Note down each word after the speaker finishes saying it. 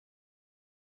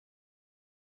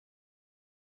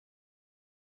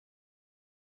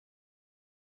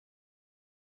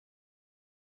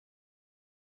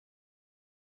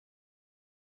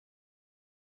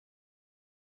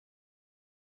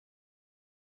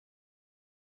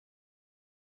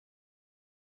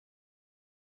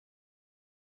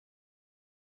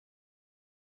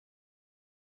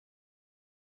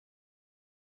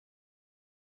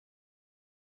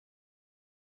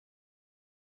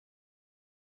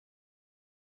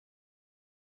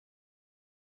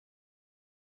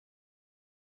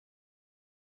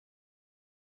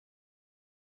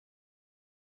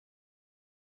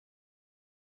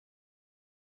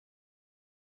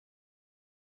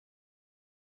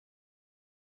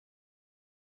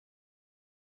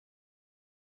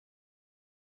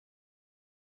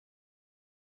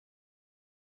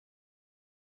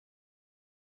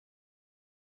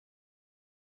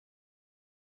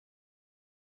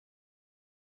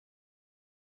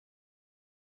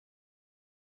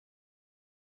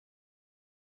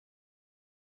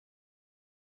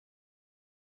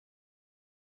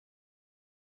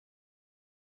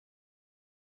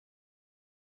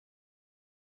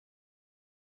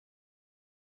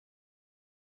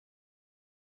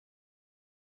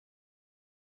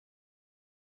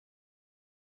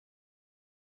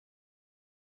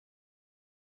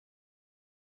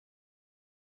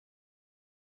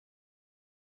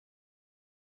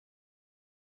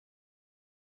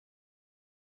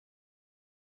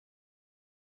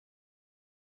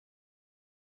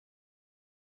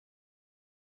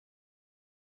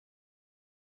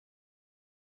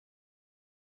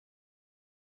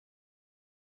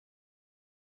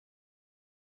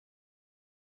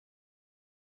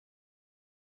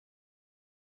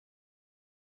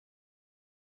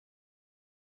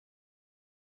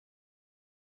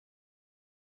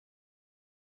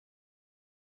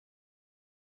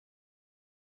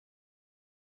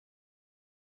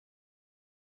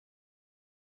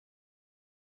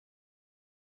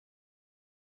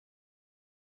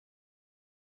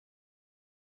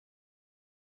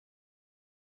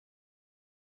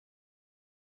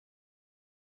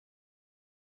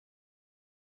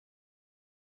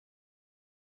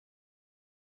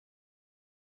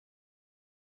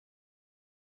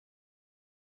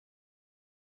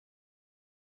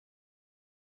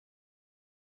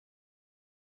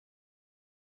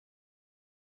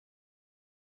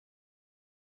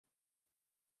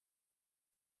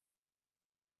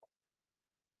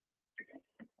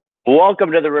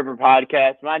Welcome to the Ripper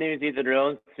Podcast. My name is Ethan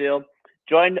Rosensteel,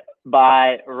 joined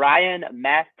by Ryan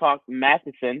Math Talk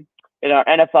Matheson and our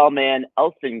NFL man,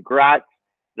 Elson Gratz,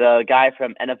 the guy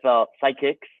from NFL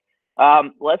Psychics.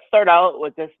 Let's start out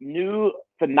with this new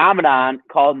phenomenon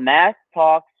called Math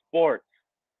Talk Sports.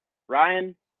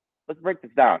 Ryan, let's break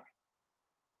this down.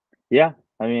 Yeah,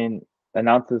 I mean,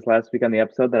 announced this last week on the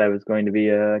episode that I was going to be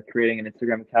creating an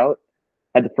Instagram account.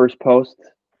 Had the first post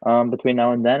between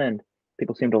now and then, and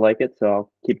people seem to like it, so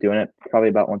I'll keep doing it probably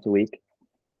about once a week.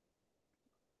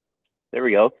 There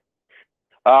we go.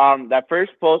 That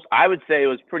first post, I would say,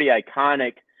 was pretty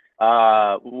iconic.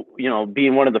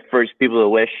 Being one of the first people to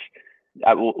wish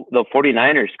the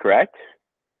 49ers, correct?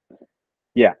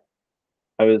 Yeah,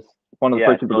 I was one of the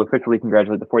first people to officially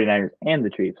congratulate the 49ers and the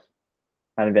Chiefs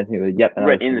on advancing yet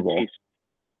another Super Bowl.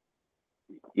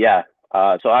 Yeah.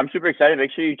 So I'm super excited. Make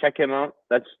sure you check him out.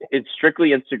 It's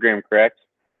strictly Instagram, correct?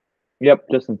 Yep,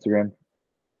 just Instagram.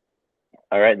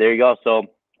 All right, there you go.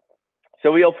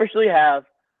 So we officially have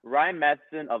Ryan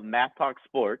Matheson of Math Talk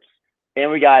Sports,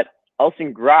 and we got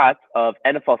Elson Gratz of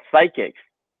NFL Psychics.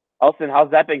 Elson,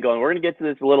 how's that been going? We're gonna get to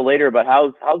this a little later, but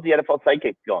how's the NFL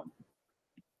Psychics going?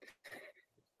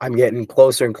 I'm getting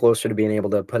closer and closer to being able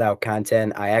to put out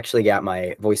content. I actually got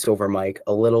my voiceover mic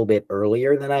a little bit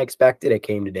earlier than I expected. It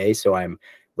came today, so I'm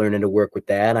learning to work with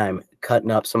that. I'm cutting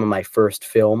up some of my first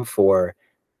film for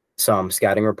some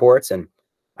scouting reports, and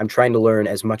I'm trying to learn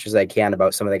as much as I can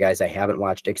about some of the guys I haven't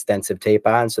watched extensive tape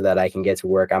on so that I can get to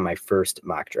work on my first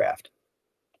mock draft.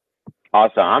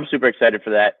 Awesome. I'm super excited for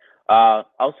that.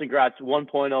 Elson Gratz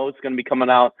 1.0 is going to be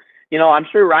coming out. I'm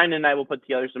sure Ryan and I will put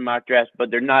together some mock drafts, but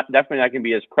they're definitely not going to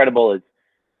be as credible as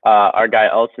our guy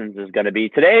Elson's is going to be.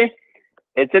 Today,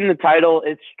 it's in the title.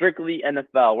 It's strictly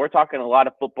NFL. We're talking a lot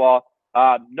of football.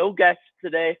 No guests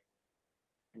today.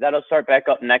 That'll start back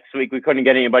up next week. We couldn't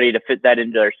get anybody to fit that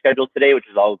into our schedule today, which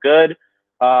is all good.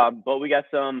 But we got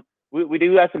we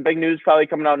do have some big news probably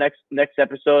coming out next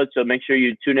episode, so make sure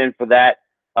you tune in for that.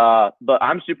 But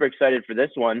I'm super excited for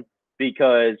this one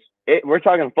because we're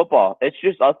talking football. It's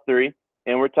just us three,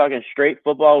 and we're talking straight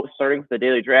football, starting with the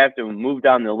daily draft, and we move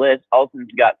down the list.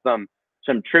 Alton's got some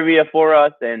trivia for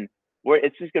us, and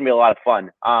it's just gonna be a lot of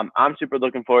fun. I'm super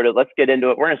looking forward to it. Let's get into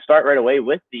it. We're gonna start right away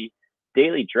with the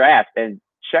daily draft, and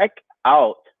check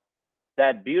out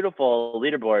that beautiful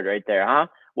leaderboard right there, huh?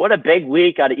 What a big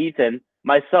week out of Ethan,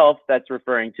 myself. That's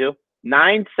referring to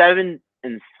 9, 7,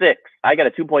 and 6. I got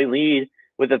a 2-point lead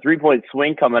with a 3-point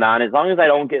swing coming on. As long as I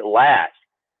don't get last,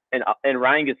 and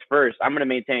Ryan gets first, I'm going to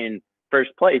maintain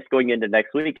first place going into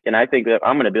next week. And I think that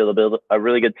I'm going to be able to build a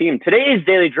really good team. Today's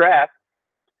daily draft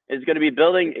is going to be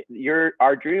building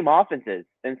our dream offenses.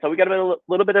 And so we got a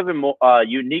little bit of a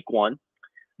unique one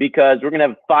because we're going to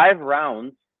have 5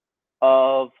 rounds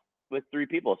with 3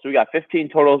 people. So we got 15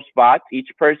 total spots. Each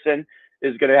person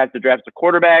is going to have to draft a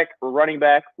quarterback, a running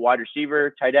back, wide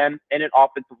receiver, tight end, and an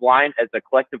offensive line as a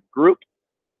collective group.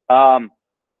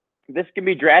 This can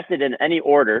be drafted in any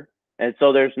order, and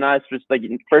so there's not just like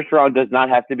first round does not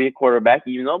have to be a quarterback,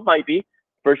 even though it might be.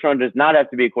 First round does not have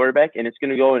to be a quarterback, and it's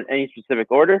going to go in any specific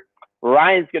order.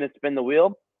 Ryan's going to spin the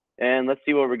wheel, and let's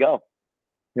see where we go.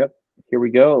 Yep, here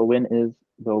we go.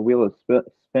 The wheel is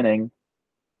spinning.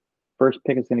 First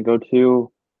pick is going to go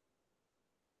to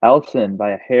Elson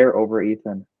by a hair over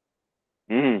Ethan.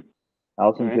 Elson's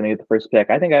going to get the first pick.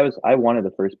 I think I wanted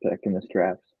the first pick in this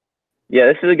draft. Yeah,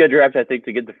 this is a good draft, I think,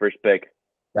 to get the first pick.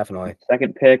 Definitely.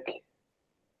 Second pick,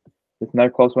 it's another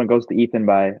close one, goes to Ethan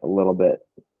by a little bit.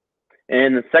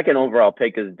 And the second overall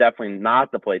pick is definitely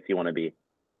not the place you want to be.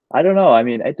 I don't know. I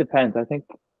mean, it depends. I think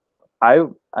I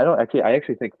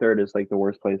actually think third is like the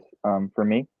worst place for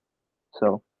me.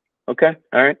 So okay,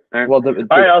 all right. Well, depends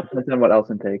on what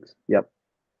Elson takes. Yep.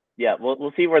 Yeah,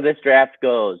 we'll see where this draft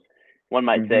goes. One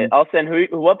might say, Elson,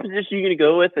 what position are you going to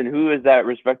go with, and who is that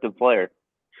respective player?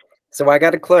 So I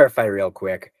got to clarify real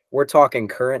quick. We're talking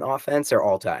current offense or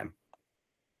all time?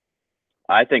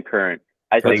 I think current.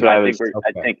 I think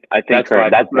That's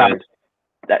current. That's not.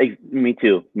 Me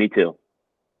too.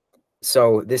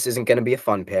 So this isn't going to be a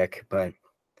fun pick, but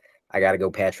I got to go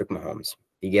Patrick Mahomes.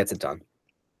 He gets it done.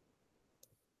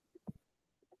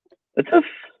 It's a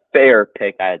fair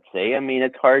pick, I'd say. I mean,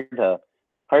 it's hard to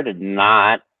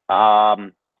not.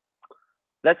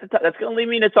 That's going to leave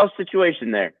me in a tough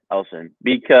situation there, Elson,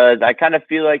 because I kind of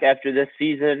feel like after this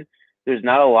season, there's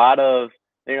not a lot of,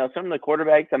 some of the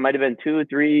quarterbacks that might have been 2,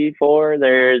 3, 4.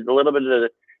 There's a little bit of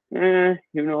who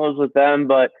knows with them,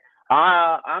 but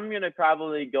I'm going to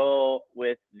probably go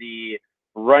with the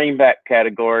running back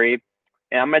category,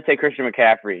 and I'm going to take Christian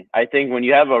McCaffrey. I think when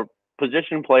you have a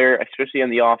position player, especially on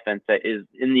the offense, that is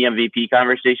in the MVP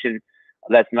conversation,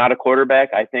 that's not a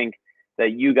quarterback, I think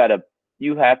that you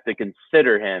have to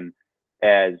consider him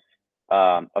as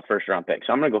a first round pick.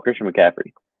 So I'm gonna go Christian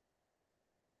McCaffrey.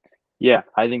 Yeah,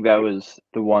 I think that was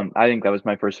the one. I think that was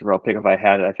my first overall pick if I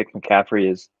had it. I think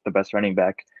McCaffrey is the best running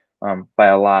back by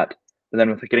a lot. But then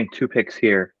with getting 2 picks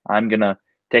here, I'm going to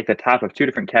take the top of 2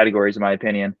 different categories, in my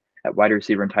opinion, at wide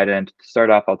receiver and tight end. To start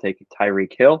off, I'll take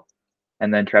Tyreek Hill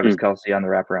and then Travis Kelce on the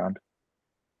wraparound.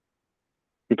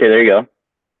 Okay, there you go.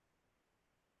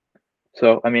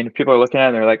 So, I mean, if people are looking at it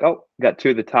and they're like, oh, got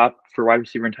 2 of the top for wide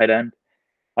receiver and tight end,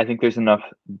 I think there's enough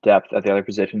depth at the other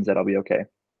positions that I'll be okay.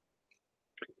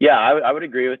 Yeah, I would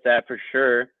agree with that for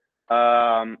sure.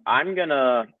 I'm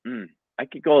gonna. I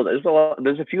could go.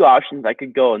 There's a few options I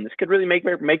could go, and this could really make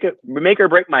or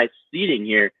break my seeding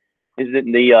here. Is it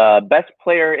the best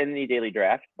player in the daily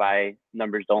draft by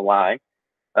numbers don't lie?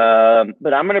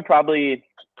 But I'm gonna probably.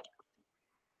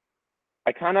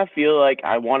 I kind of feel like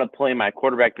I want to play my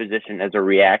quarterback position as a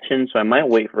reaction, so I might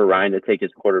wait for Ryan to take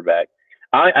his quarterback.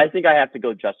 I think I have to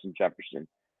go Justin Jefferson.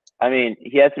 I mean,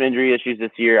 he had some injury issues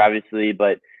this year, obviously,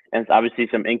 and it's obviously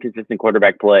some inconsistent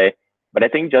quarterback play. But I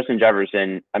think Justin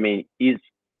Jefferson, I mean,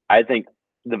 I think,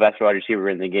 the best wide receiver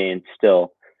in the game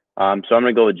still. So I'm going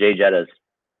to go with Jay Jettas.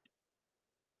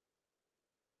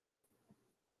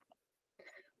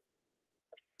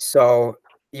 So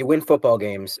you win football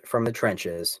games from the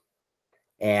trenches.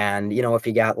 And, if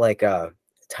you got like a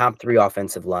top 3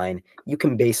 offensive line, you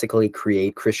can basically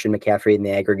create Christian McCaffrey in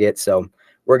the aggregate. So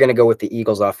we're going to go with the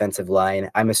Eagles offensive line.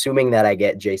 I'm assuming that I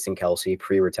get Jason Kelce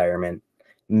pre-retirement.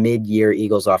 Mid-year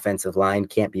Eagles offensive line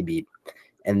can't be beat.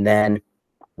 And then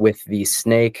with the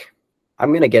snake, I'm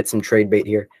going to get some trade bait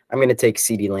here. I'm going to take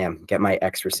CeeDee Lamb, get my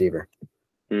X receiver.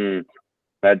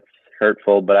 That's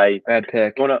hurtful, but I Bad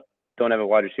pick. Don't have a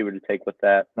wide receiver to take with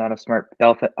that. Not a smart.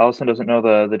 Allison doesn't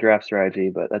know the draft strategy,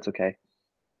 but that's okay.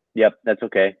 Yep, that's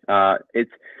okay.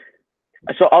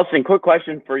 So, Austin, quick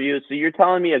question for you. So you're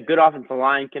telling me a good offensive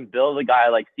line can build a guy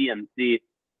like CMC.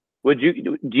 Do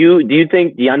you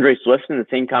think DeAndre Swift's in the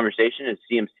same conversation as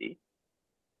CMC?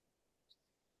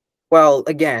 Well,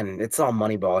 again, it's all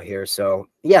Moneyball here. So,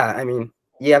 yeah, I mean,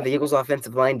 yeah, the Eagles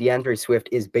offensive line, DeAndre Swift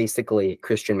is basically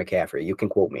Christian McCaffrey. You can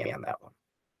quote me on that one.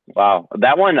 Wow.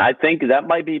 That one, I think that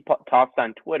might be tossed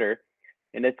on Twitter.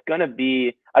 And it's going to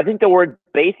be, I think the word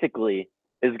basically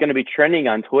is going to be trending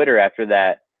on Twitter after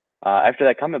that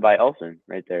comment by Elson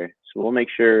right there. So we'll make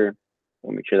sure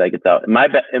that gets out.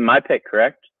 In my pick,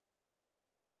 correct?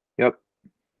 Yep.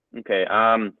 Okay.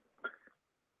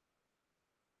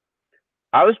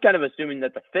 I was kind of assuming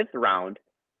that the 5th round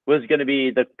was going to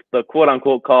be the quote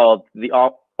unquote called the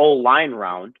O-line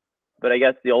round, but I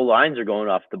guess the O-lines are going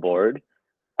off the board.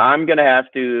 I'm going to have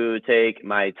to take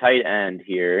my tight end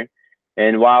here.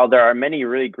 And while there are many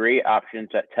really great options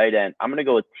at tight end, I'm going to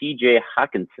go with TJ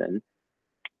Hawkinson.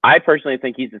 I personally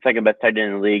think he's the second best tight end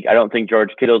in the league. I don't think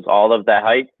George Kittle's all of that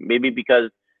height, maybe because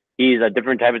he's a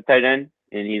different type of tight end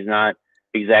and he's not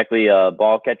exactly a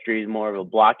ball catcher. He's more of a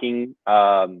blocking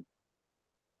kind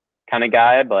of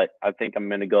guy, but I think I'm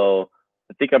going to go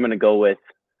with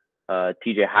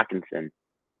TJ Hawkinson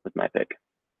with my pick.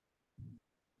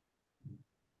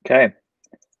 Okay.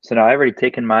 So now I've already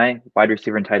taken my wide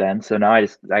receiver and tight end. So now I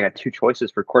got 2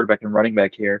 choices for quarterback and running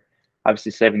back here.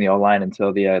 Obviously saving the O-line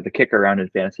until the kicker round in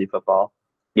fantasy football.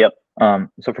 Yep.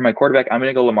 So for my quarterback, I'm going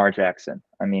to go Lamar Jackson.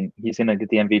 I mean, he's going to get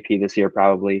the MVP this year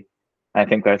probably. I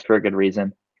think that's for a good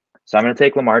reason. So I'm going to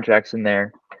take Lamar Jackson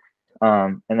there.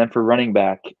 And then for running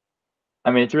back, I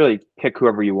mean, it's really pick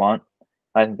whoever you want.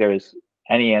 I think there's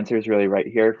any answers really right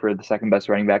here for the second best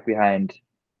running back behind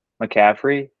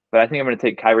McCaffrey. But I think I'm going to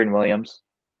take Kyren Williams.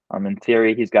 In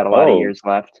theory, he's got a lot of years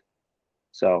left.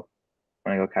 So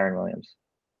I'm going to go Kyren Williams.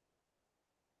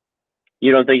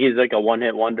 You don't think he's like a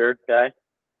one-hit wonder guy?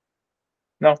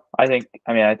 No, I think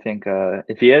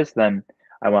if he is, then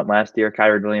I went last year.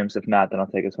 Kyren Williams. If not, then I'll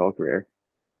take his whole career.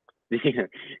 Do you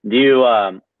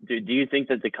think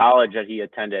that the college that he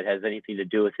attended has anything to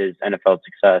do with his NFL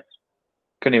success?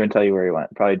 Couldn't even tell you where he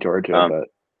went. Probably Georgia, but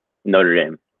Notre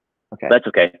Dame. Okay, that's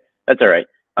okay. That's all right.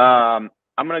 I'm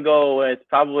gonna go with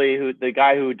probably the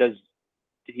guy who does.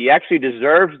 He actually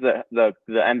deserves the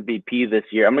MVP this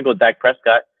year. I'm gonna go with Dak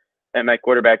Prescott at my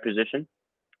quarterback position.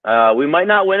 We might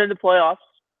not win in the playoffs.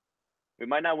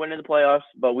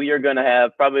 But we are gonna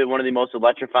have probably one of the most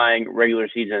electrifying regular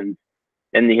seasons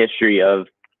in the history of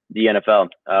the NFL.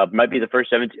 Might be the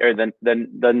first 17 or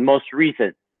the most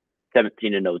recent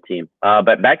 17-0 team.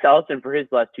 But back to Allison for his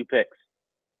last 2 picks.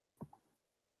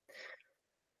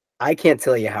 I can't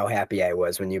tell you how happy I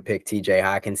was when you picked TJ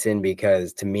Hawkinson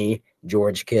because to me,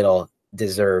 George Kittle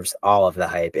deserves all of the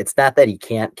hype. It's not that he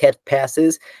can't catch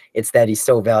passes, it's that he's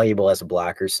so valuable as a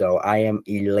blocker. So I am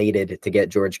elated to get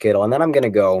George Kittle. And then I'm going to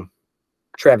go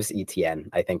Travis Etienne,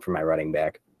 I think, for my running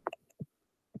back.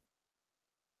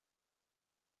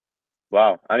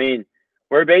 Wow. I mean,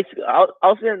 we're basically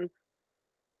Elson.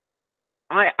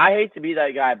 I hate to be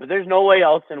that guy, but there's no way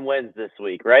Elson wins this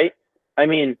week, right? I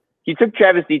mean, he took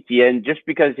Travis Etienne just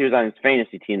because he was on his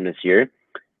fantasy team this year.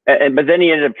 But then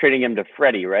he ended up trading him to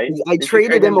Freddie, right? I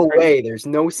traded him away. There's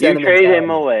no sentimentality. You trade him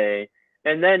away.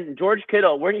 And then George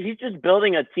Kittle, he's just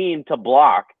building a team to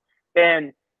block.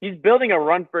 And he's building a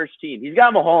run-first team. He's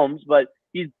got Mahomes, but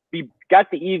he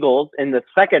got the Eagles in the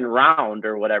second round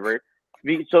or whatever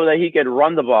so that he could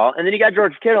run the ball. And then he got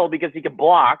George Kittle because he could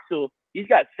block. So he's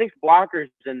got 6 blockers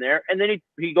in there. And then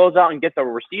he goes out and gets a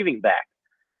receiving back.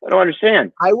 I don't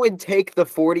understand. I would take the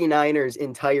 49ers'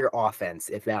 entire offense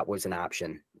if that was an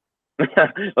option.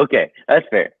 Okay, that's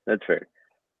fair. Well,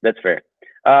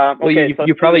 okay,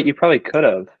 you probably could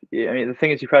have. I mean, the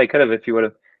thing is, you probably could have if you would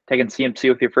have taken CMC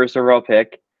with your first overall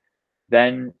pick.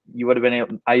 Then you would have been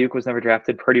able. Ayuk was never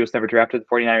drafted. Purdy was never drafted. The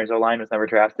 49ers O-line was never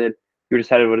drafted. You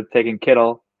would have taken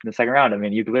Kittle in the second round. I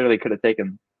mean, you literally could have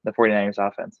taken the 49ers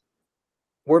offense.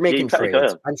 We're making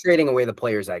trades. I'm trading away the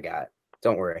players I got.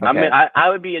 Don't worry. Okay. I mean, I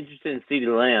would be interested in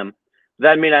CeeDee Lamb. Does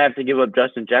that mean I have to give up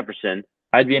Justin Jefferson?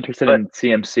 I'd be interested in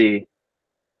CMC.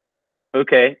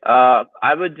 Okay.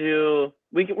 I would do.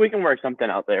 We can work something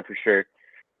out there for sure.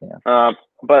 Yeah.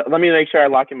 But let me make sure I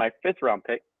lock in my 5th round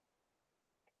pick,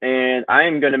 and I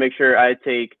am going to make sure I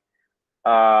take.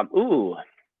 I'm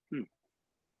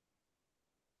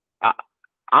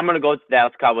going to go with the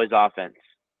Dallas Cowboys offense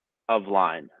of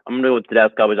line. I'm going to go with the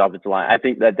Dallas Cowboys offensive line. I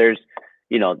think that there's,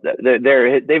 they've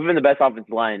been the best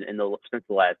offensive line since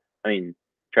the last. I mean,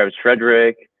 Travis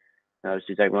Frederick.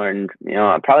 Obviously, Zach Martin,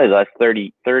 probably the last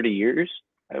 30 years,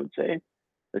 I would say.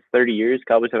 It's 30 years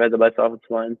Cowboys have had the best offensive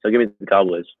line. So give me the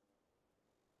Cowboys.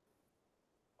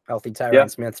 Healthy Tyron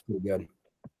Smith's pretty good.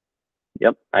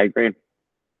 Yep, I agree.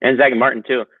 And Zach Martin,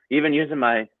 too. Even using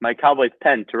my Cowboys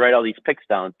pen to write all these picks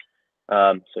down.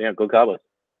 So, yeah, go Cowboys.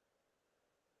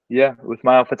 Yeah, with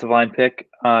my offensive line pick,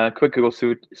 quick Google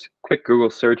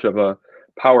search of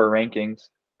power rankings.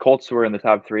 Colts were in the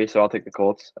top 3, so I'll take the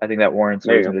Colts. I think that warrants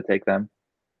a reason to take them.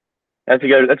 That's a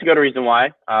good reason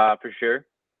why, for sure.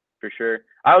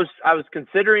 I was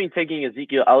considering taking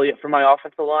Ezekiel Elliott for my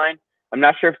offensive line. I'm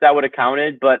not sure if that would have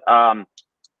counted, but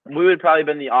we would probably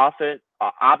been the opposite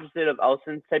of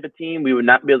Elson's type of team. We would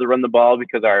not be able to run the ball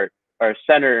because our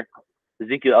center,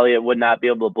 Ezekiel Elliott, would not be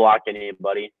able to block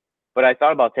anybody. But I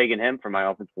thought about taking him for my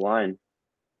offensive line.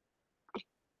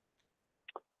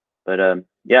 But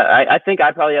I think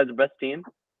I probably have the best team.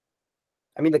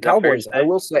 I mean, the Cowboys, I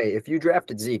will say, if you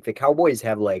drafted Zeke, the Cowboys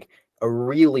have like a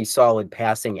really solid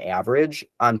passing average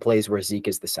on plays where Zeke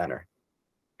is the center.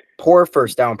 Poor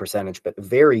first down percentage, but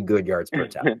very good yards per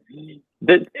attempt.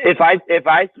 If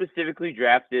I specifically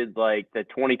drafted like the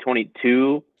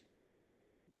 2022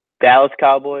 Dallas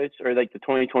Cowboys or like the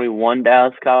 2021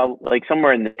 Dallas Cowboys, like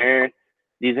somewhere in there,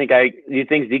 do you think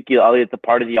Ezekiel Elliott's a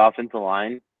part of the offensive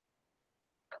line?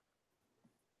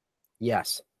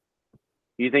 Yes.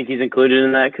 You think he's included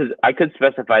in that? Because I could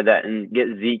specify that and get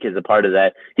Zeke as a part of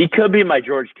that. He could be my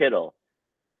George Kittle.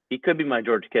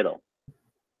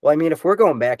 Well, I mean, if we're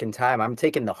going back in time, I'm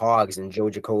taking the Hogs and Joe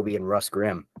Jacoby and Russ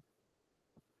Grimm.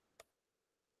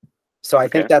 So I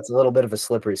think that's a little bit of a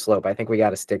slippery slope. I think we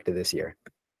got to stick to this year.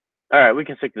 All right, we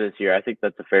can stick to this year. I think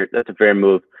that's a fair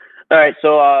move. All right,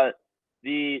 so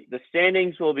the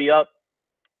standings will be up,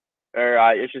 or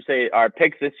I should say our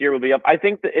picks this year will be up. I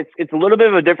think that it's a little bit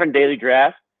of a different daily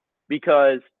draft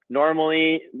because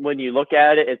normally when you look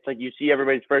at it, it's like you see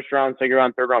everybody's first round, second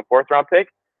round, third round, fourth round pick.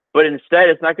 But instead,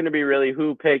 it's not going to be really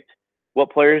who picked what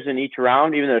players in each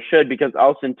round, even though it should, because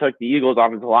Elson took the Eagles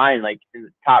offensive line like in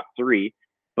the top 3.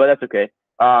 But that's okay.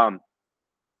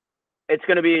 It's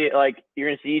going to be like you're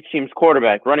going to see each team's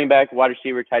quarterback, running back, wide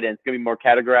receiver, tight end. It's going to be more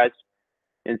categorized.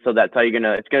 And so that's how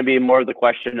it's going to be more of the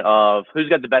question of who's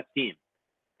got the best team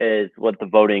is what the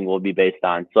voting will be based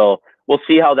on. So we'll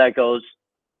see how that goes.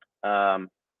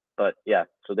 But yeah,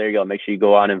 so there you go. Make sure you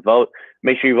go on and vote.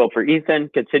 Make sure you vote for Ethan.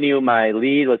 Continue my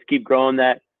lead. Let's keep growing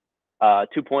that.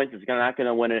 2 points is not going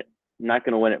to win it. Not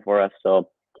going to win it for us. So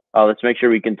let's make sure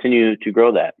we continue to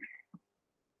grow that.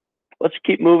 Let's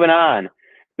keep moving on.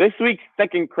 This week's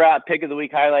second crop pick of the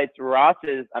week highlights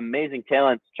Ross's amazing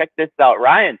talents. Check this out.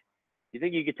 Ryan, you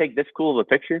think you could take this cool of a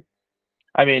picture?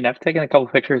 I mean, I've taken a couple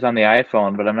pictures on the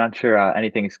iPhone, but I'm not sure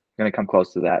anything's going to come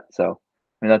close to that. So,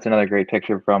 I mean, that's another great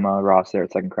picture from Ross there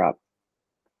at second crop.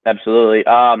 Absolutely.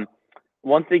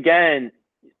 Once again,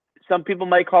 some people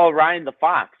might call Ryan the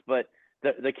Fox, but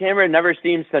the camera never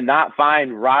seems to not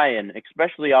find Ryan,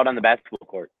 especially out on the basketball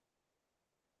court.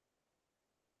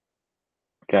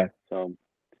 Okay. So,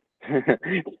 so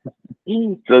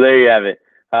there you have it.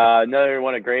 Another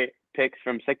one of great picks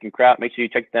from Second Crop. Make sure you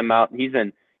check them out. He's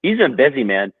been busy,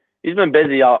 man. He's been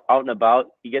busy out and about.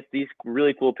 He gets these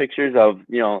really cool pictures of,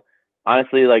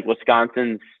 honestly, like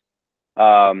Wisconsin's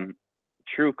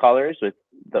true colors with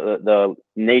the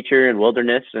nature and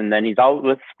wilderness, and then he's out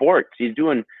with sports. He's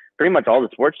doing pretty much all the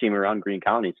sports team around Greene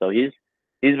County. So he's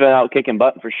been out kicking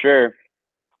butt for sure.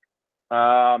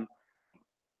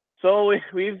 So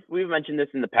we've mentioned this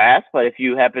in the past, but if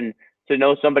you happen to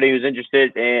know somebody who's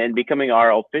interested in becoming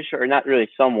our official, or not really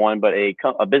someone, but a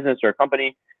business or a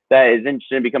company that is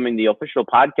interested in becoming the official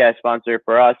podcast sponsor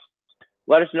for us,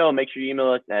 let us know. Make sure you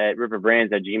email us at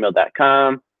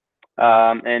ripperbrands@gmail.com,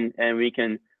 and we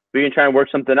can try and work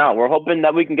something out. We're hoping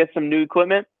that we can get some new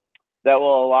equipment that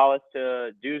will allow us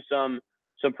to do some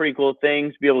pretty cool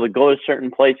things, be able to go to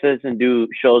certain places and do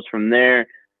shows from there.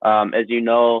 As you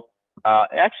know,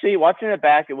 actually watching it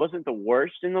back, it wasn't the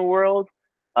worst in the world.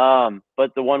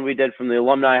 But the one we did from the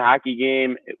alumni hockey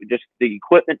game, just the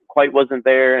equipment quite wasn't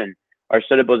there and our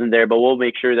setup wasn't there, but we'll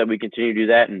make sure that we continue to do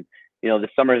that. And, the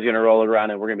summer is going to roll around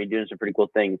and we're going to be doing some pretty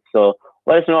cool things. So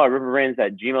let us know at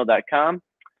ripperbrands@gmail.com.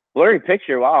 Blurry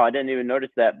picture. Wow. I didn't even notice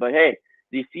that, but hey,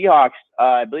 the Seahawks,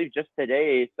 I believe just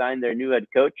today signed their new head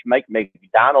coach, Mike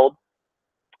McDonald,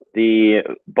 the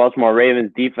Baltimore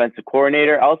Ravens defensive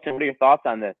coordinator. Allison, what are your thoughts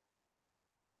on this?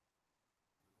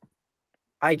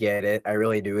 I get it. I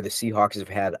really do. The Seahawks have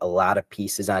had a lot of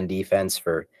pieces on defense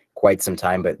for quite some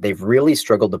time, but they've really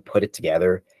struggled to put it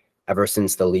together ever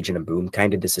since the Legion of Boom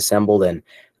kind of disassembled. And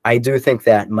I do think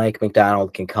that Mike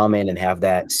McDonald can come in and have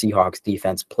that Seahawks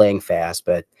defense playing fast.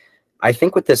 But I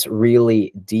think with this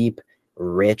really deep,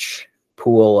 rich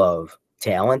pool of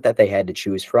talent that they had to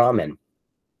choose from, and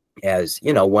as,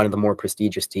 one of the more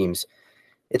prestigious teams,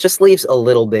 it just leaves a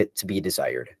little bit to be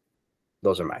desired.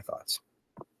 Those are my thoughts.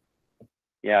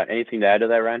 Yeah. Anything to add to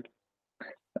that, Ryan?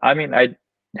 I mean, I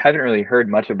haven't really heard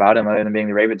much about him other than being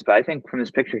the Ravens, but I think from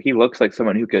this picture, he looks like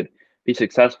someone who could be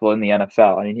successful in the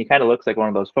NFL. I mean, he kind of looks like one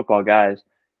of those football guys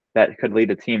that could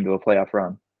lead a team to a playoff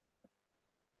run.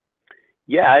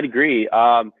 Yeah, I'd agree.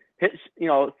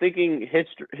 Thinking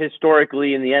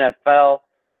historically in the NFL,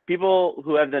 people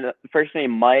who have the first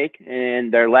name Mike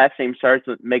and their last name starts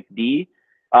with McD,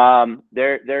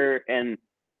 they're and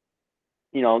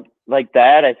like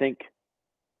that. I think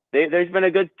there's been a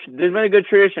good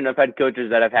tradition of head coaches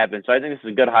that have happened. So I think this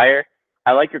is a good hire.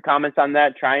 I like your comments on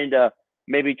that. Trying to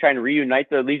reunite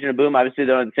the Legion of Boom. Obviously,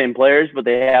 they're not the same players, but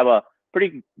they have a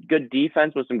pretty good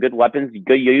defense with some good weapons,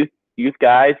 good youth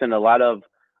guys, and a lot of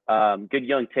good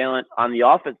young talent on the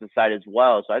offensive side as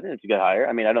well. So I think it's a good hire.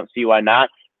 I mean, I don't see why not.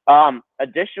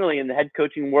 Additionally, in the head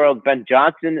coaching world, Ben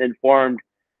Johnson informed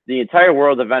the entire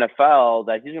world of NFL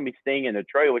that he's going to be staying in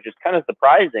Detroit, which is kind of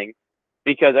surprising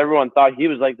because everyone thought he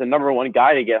was like the number one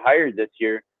guy to get hired this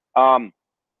year.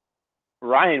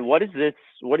 Ryan, what is this?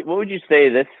 What would you say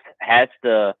this has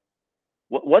to?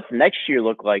 What's next year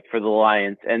look like for the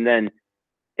Lions? And then,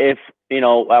 if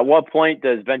at what point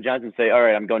does Ben Johnson say, "All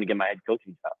right, I'm going to get my head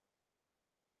coaching job"?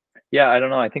 Yeah, I don't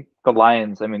know. I think the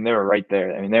Lions, I mean, they were right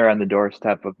there. I mean, they were on the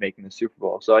doorstep of making the Super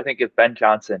Bowl. So I think if Ben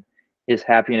Johnson is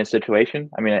happy in a situation,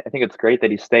 I mean, I think it's great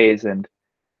that he stays. And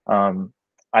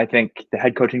I think the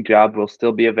head coaching job will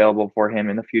still be available for him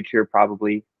in the future,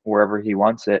 probably wherever he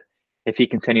wants it, if he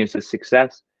continues his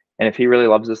success. And if he really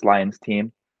loves this Lions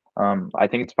team, I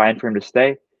think it's fine for him to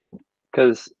stay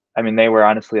because, I mean, they were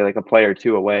honestly like a play or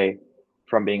two away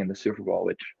from being in the Super Bowl,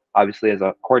 which obviously as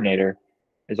a coordinator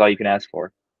is all you can ask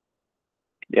for.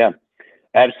 Yeah,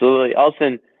 absolutely.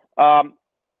 Elson,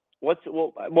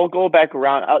 we'll go back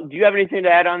around. Do you have anything to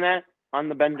add on that, on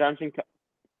the Ben Johnson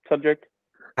subject?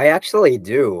 I actually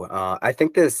do. I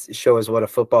think this shows what a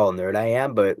football nerd I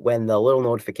am, but when the little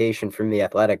notification from The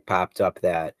Athletic popped up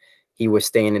that he was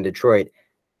staying in Detroit,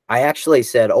 I actually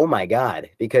said, oh my God,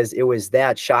 because it was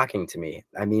that shocking to me.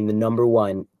 I mean, the number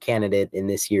one candidate in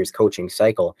this year's coaching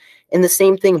cycle. And the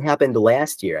same thing happened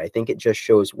last year. I think it just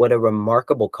shows what a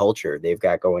remarkable culture they've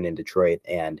got going in Detroit.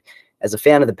 And as a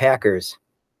fan of the Packers,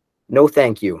 no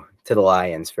thank you to the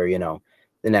Lions for,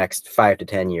 the next 5 to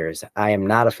 10 years. I am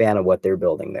not a fan of what they're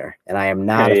building there. And I am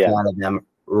not a fan of them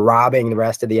robbing the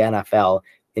rest of the NFL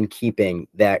and keeping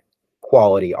that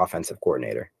quality offensive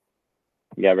coordinator.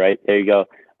 Yeah, right. There you go.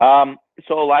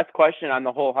 So last question on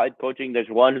the whole head coaching. There's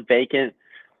one vacant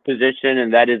position,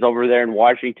 and that is over there in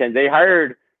Washington. They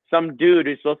hired some dude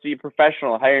who's supposed to be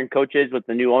professional, hiring coaches with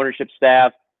the new ownership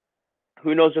staff.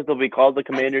 Who knows if they'll be called the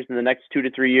Commanders in the next 2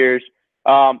 to 3 years?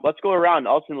 Let's go around.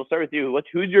 Austin, we'll start with you.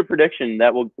 Who's your prediction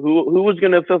that who was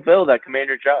going to fulfill that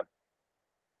Commander job?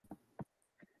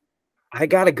 I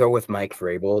got to go with Mike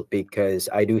Vrabel because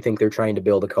I do think they're trying to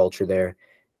build a culture there.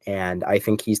 And I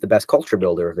think he's the best culture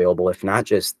builder available, if not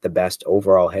just the best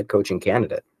overall head coaching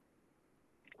candidate.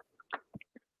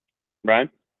 Brian?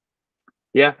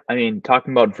 Yeah, I mean,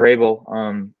 talking about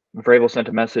Vrabel, Vrabel sent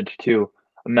a message to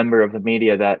a member of the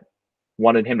media that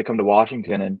wanted him to come to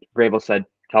Washington, and Vrabel said,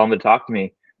 "Tell him to talk to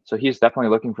me." So he's definitely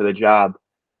looking for the job.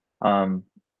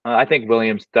 I think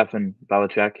Williams, Stefan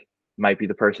Belichick might be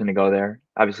the person to go there.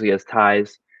 Obviously, he has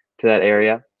ties to that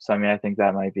area, so I mean, I think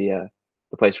that might be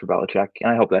the place for Belichick, and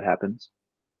I hope that happens.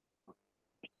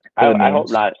 I hope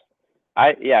not.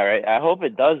 Right. I hope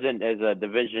it doesn't as a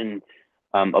division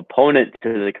opponent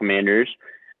to the Commanders.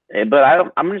 But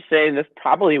I'm going to say this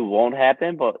probably won't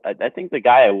happen. But I think the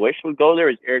guy I wish would go there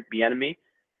is Eric Bieniemy.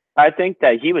 I think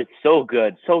that he was so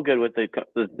good with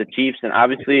the Chiefs, and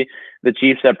obviously the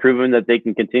Chiefs have proven that they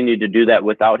can continue to do that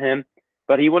without him.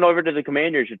 But he went over to the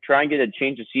Commanders to try and get a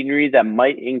change of scenery that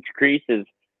might increase his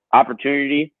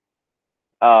opportunity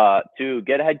to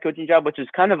get a head coaching job, which is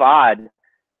kind of odd.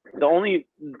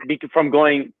 From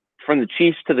going from the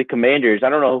Chiefs to the Commanders, I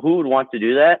don't know who would want to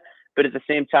do that, but at the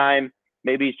same time,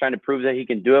 maybe he's trying to prove that he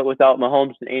can do it without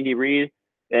Mahomes and Andy Reid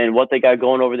and what they got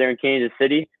going over there in Kansas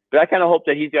City. But I kind of hope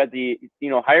that he's got the,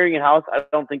 hiring in-house. I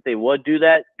don't think they would do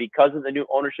that because of the new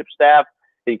ownership staff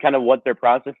and kind of what their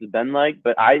process has been like.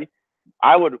 But I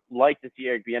would like to see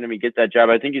Eric Bieniemy get that job.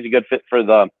 I think he's a good fit for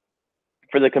the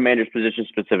Commanders position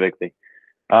specifically.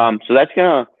 So that's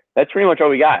pretty much all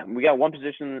we got. We got one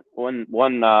position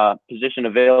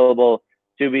available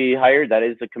to be hired. That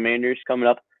is the Commanders coming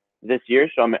up this year.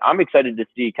 So I'm excited to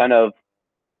see kind of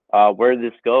where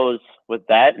this goes with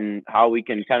that and how we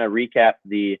can kind of recap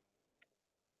this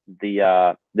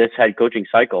head coaching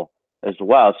cycle as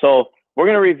well. So we're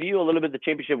going to review a little bit the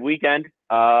championship weekend.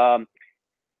 A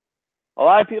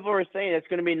lot of people are saying it's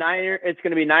going to be Niners. It's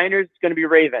going to be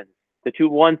Ravens. The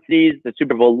 2-1 seeds, the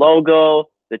Super Bowl logo,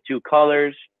 the two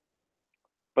colors.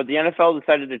 But the NFL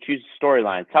decided to choose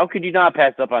storylines. How could you not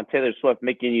pass up on Taylor Swift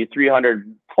making you $300+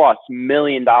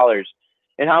 million?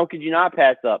 And how could you not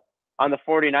pass up on the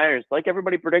 49ers, like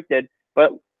everybody predicted?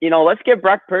 But, let's give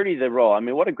Brock Purdy the role. I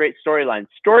mean, what a great storyline.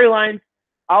 Storylines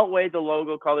outweigh the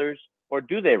logo colors, or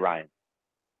do they, Ryan?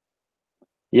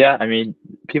 Yeah, I mean,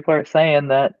 people are saying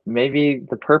that maybe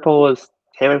the purple was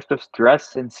Taylor Swift's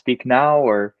dress in Speak Now,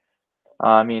 or,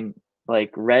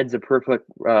 like red's a perfect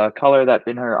color that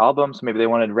in her album, so maybe they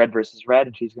wanted red versus red,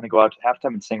 and she's going to go out to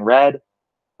halftime and sing red.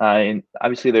 And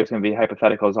obviously, there's going to be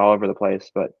hypotheticals all over the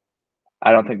place, but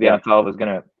I don't think the NFL was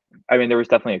going to. I mean, there was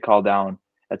definitely a call down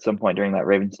at some point during that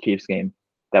Ravens Chiefs game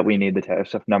that we need the Taylor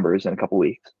Swift numbers in a couple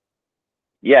weeks.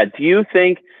 Yeah. Do you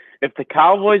think if the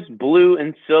Cowboys blue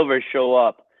and silver show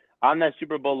up on that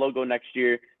Super Bowl logo next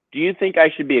year, do you think I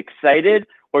should be excited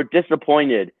or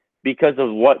disappointed because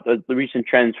of what the recent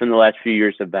trends from the last few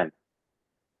years have been?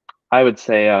 I would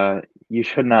say you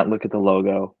should not look at the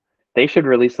logo. They should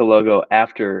release the logo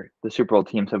after the Super Bowl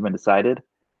teams have been decided.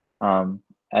 And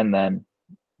then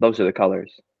those are the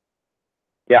colors.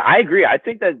 Yeah, I agree. I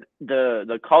think that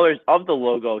the colors of the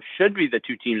logo should be the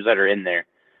two teams that are in there.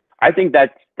 I think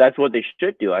that's what they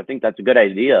should do. I think that's a good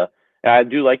idea. I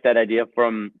do like that idea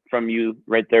from you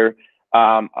right there.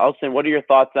 Elson, what are your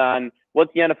thoughts on what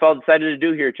the NFL decided to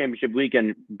do here championship week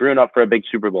and brewing up for a big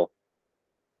Super Bowl?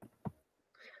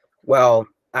 Well,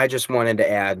 I just wanted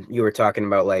to add, you were talking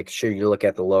about, like, should you look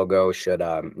at the logo? Should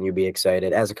you be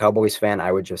excited? As a Cowboys fan,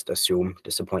 I would just assume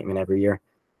disappointment every year.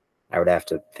 I would have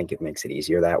to think it makes it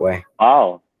easier that way.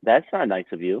 Oh, that's not nice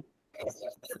of you.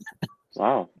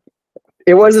 Wow.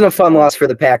 It wasn't a fun loss for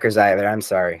the Packers either. I'm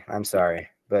sorry.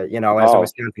 But, as a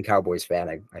Wisconsin Cowboys fan,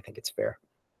 I think it's fair.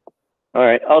 All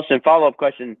right. Elson, follow-up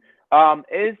question.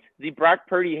 Is the Brock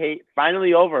Purdy hate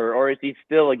finally over, or is he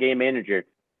still a game manager?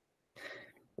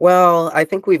 Well, I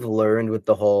think we've learned with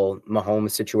the whole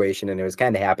Mahomes situation, and it was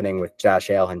kind of happening with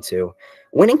Josh Allen too.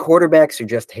 Winning quarterbacks are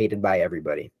just hated by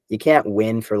everybody. You can't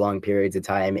win for long periods of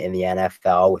time in the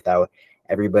NFL without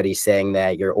everybody saying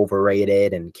that you're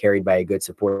overrated and carried by a good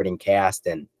supporting cast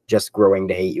and just growing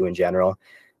to hate you in general.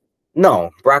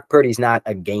 No, Brock Purdy's not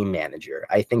a game manager.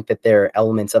 I think that there are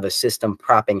elements of a system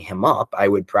propping him up. I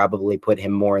would probably put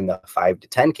him more in the 5 to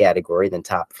 10 category than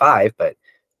top 5, but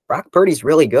Brock Purdy's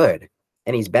really good.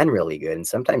 And he's been really good. And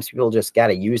sometimes people just got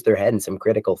to use their head and some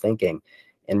critical thinking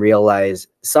and realize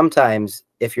sometimes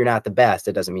if you're not the best,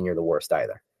 it doesn't mean you're the worst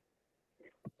either.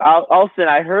 Alston,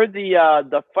 I heard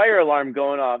the fire alarm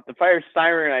going off, the fire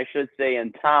siren, I should say,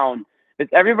 in town. Is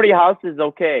everybody's house is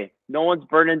okay? No one's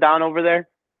burning down over there?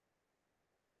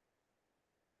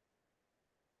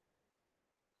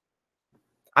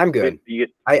 I'm good. You,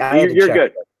 I had to you're check.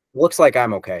 good. Looks like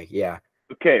I'm okay. Yeah.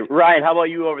 Okay, Ryan, how about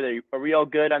you over there? Are we all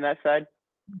good on that side?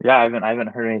 Yeah, I haven't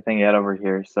heard anything yet over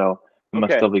here, so we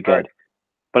must Okay, still be all good. right,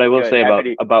 But I will good. say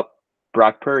Happy about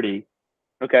Brock Purdy,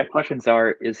 okay. questions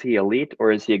are, is he elite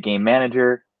or is he a game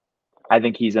manager? I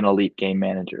think he's an elite game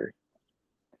manager.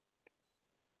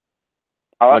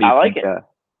 What do you I like think? it.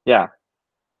 Yeah.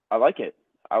 I like it.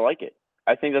 I like it.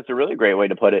 I think that's a really great way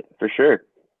to put it, for sure.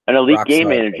 An elite Rock game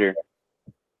solid. manager.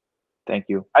 Thank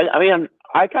you. I mean,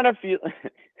 I kind of feel,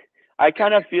 I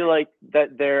kind of feel like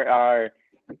that there are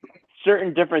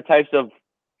certain different types of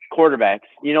quarterbacks.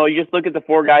 You know, you just look at the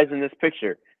four guys in this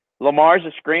picture. Lamar's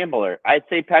a scrambler. I'd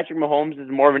say Patrick Mahomes is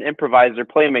more of an improviser,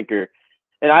 playmaker.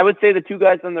 And I would say the two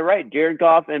guys on the right, Jared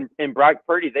Goff and Brock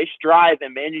Purdy, they strive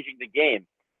in managing the game.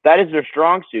 That is their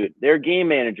strong suit. They're game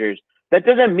managers. That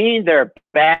doesn't mean they're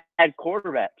bad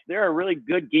quarterbacks. They're really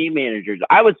good game managers.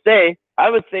 I would say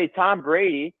Tom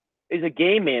Brady is a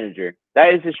game manager.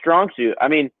 That is his strong suit. I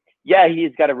mean, yeah,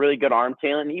 he's got a really good arm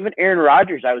talent. And even Aaron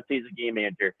Rodgers, I would say, is a game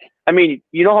manager. I mean,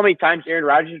 you know how many times Aaron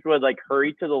Rodgers would like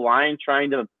hurry to the line trying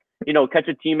to, you know, catch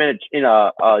a team in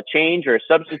a change or a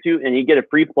substitute, and he get a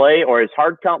free play or his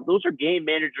hard count. Those are game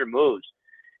manager moves.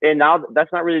 And now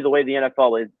that's not really the way the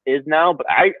NFL is now. But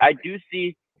I do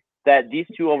see that these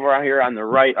two over here on the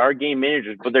right are game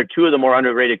managers, but they're two of the more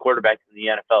underrated quarterbacks in the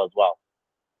NFL as well.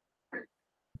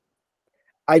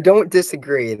 I don't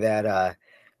disagree that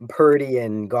Purdy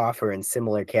and Goff are in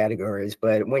similar categories,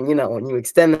 but when you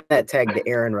extend that tag to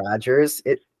Aaron Rodgers,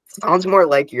 it sounds more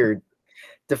like you're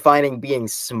defining being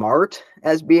smart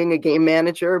as being a game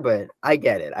manager, but I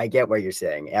get it. I get what you're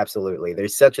saying. Absolutely.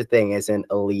 There's such a thing as an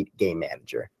elite game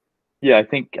manager. Yeah, I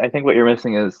think what you're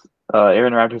missing is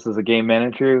Aaron Rodgers is a game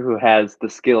manager who has the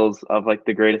skills of like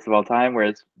the greatest of all time,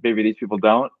 whereas maybe these people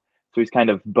don't. So he's kind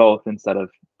of both instead of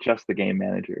just the game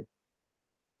manager.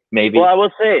 Maybe. Well, I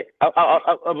will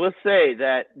say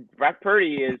that Brock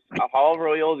Purdy is however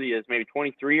old he is, maybe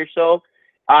 23 or so.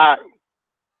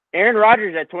 Aaron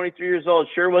Rodgers at 23 years old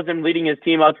sure wasn't leading his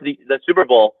team out to the Super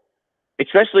Bowl.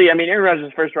 Especially, I mean, Aaron Rodgers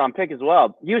was first round pick as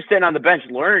well. He was sitting on the bench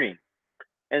learning.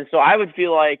 And so I would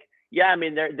feel like, yeah, I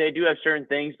mean, they do have certain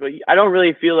things, but I don't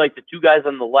really feel like the two guys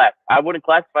on the left, I wouldn't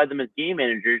classify them as game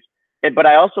managers, but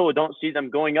I also don't see them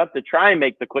going up to try and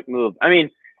make the quick move. I mean,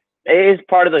 it is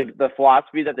part of the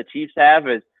philosophy that the Chiefs have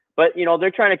is, but, you know,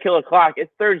 they're trying to kill a clock.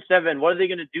 It's 3rd and 7. What are they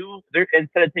going to do?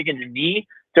 Instead of taking a knee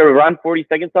to run 40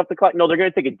 seconds off the clock, no, they're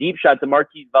going to take a deep shot to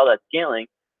Marquise Valdes-Scantling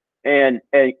and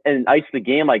ice the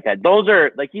game like that. Those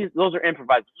are those are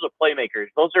improvisers. Those are playmakers.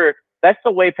 That's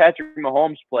the way Patrick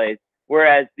Mahomes plays.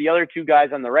 Whereas the other two guys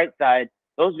on the right side,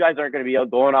 those guys aren't going to be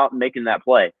going out and making that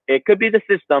play. It could be the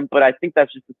system, but I think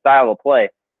that's just the style of play,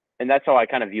 and that's how I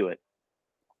kind of view it.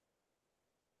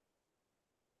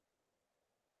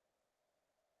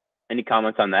 Any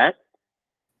comments on that?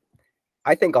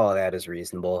 I think all of that is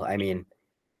reasonable. I mean,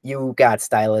 you got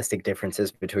stylistic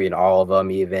differences between all of them,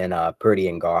 even Purdy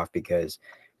and Goff, because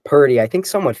Purdy, I think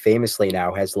somewhat famously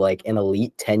now, has like an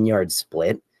elite 10-yard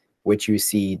split, which you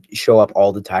see show up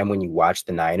all the time when you watch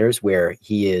the Niners, where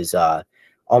he is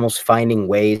almost finding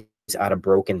ways out of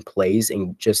broken plays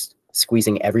and just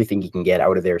squeezing everything he can get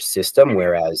out of their system,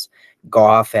 whereas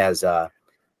Goff has,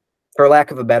 for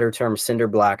lack of a better term, cinder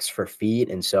blocks for feet,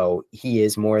 and so he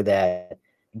is more that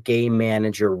game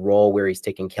manager role where he's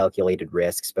taking calculated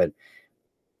risks. But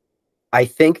I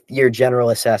think your general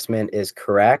assessment is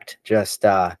correct. Just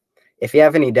if you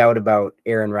have any doubt about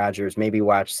Aaron Rodgers, maybe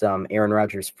watch some Aaron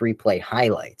Rodgers free play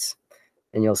highlights,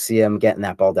 and you'll see him getting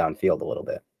that ball downfield a little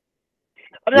bit.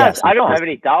 I don't have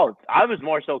any doubts. I was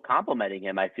more so complimenting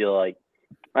him, I feel like.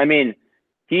 I mean,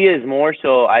 he is more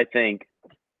so, I think,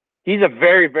 he's a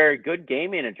very, very good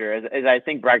game manager, as I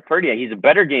think Brock Purdy. He's a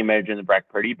better game manager than Brock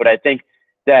Purdy, but I think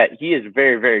that he is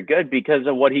very, very good because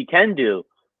of what he can do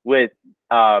with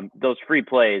those free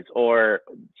plays or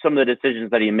some of the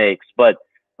decisions that he makes. But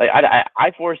like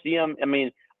I foresee him. I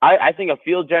mean, I think a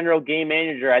field general game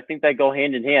manager, I think that go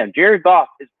hand in hand. Jared Goff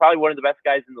is probably one of the best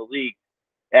guys in the league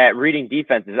at reading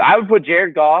defenses. I would put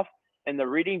Jared Goff in the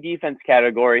reading defense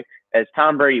category as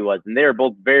Tom Brady was, and they are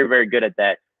both very, very good at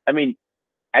that. I mean,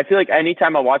 I feel like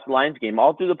anytime I watch the Lions game,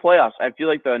 all through the playoffs, I feel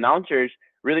like the announcers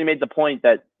really made the point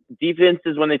that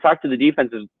defenses, when they talked to the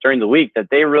defenses during the week, that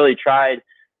they really tried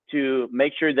to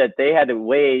make sure that they had a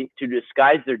way to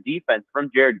disguise their defense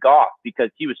from Jared Goff because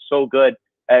he was so good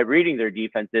at reading their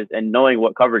defenses and knowing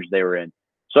what coverage they were in.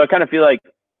 So I kind of feel like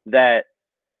that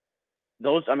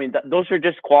those are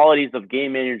just qualities of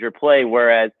game manager play,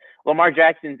 whereas Lamar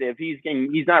Jackson's, if he's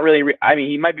not really, I mean,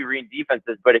 he might be reading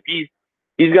defenses, but if he's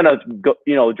going to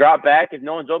go, drop back, if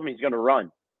no one's open, he's going to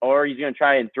run. Or he's going to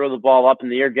try and throw the ball up in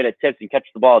the air, get it tipped, and catch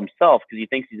the ball himself because he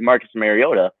thinks he's Marcus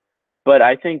Mariota. But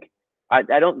I think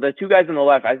the two guys on the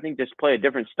left, I think just play a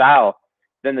different style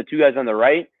than the two guys on the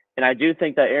right. And I do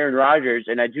think that Aaron Rodgers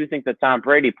and I do think that Tom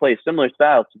Brady play similar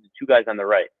styles to the two guys on the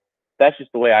right. That's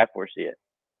just the way I foresee it.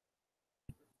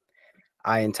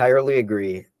 I entirely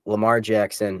agree. Lamar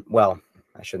Jackson, well,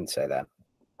 I shouldn't say that.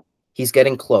 He's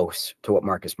getting close to what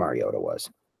Marcus Mariota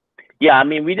was. Yeah, I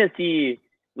mean, we didn't see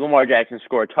Lamar Jackson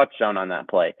score a touchdown on that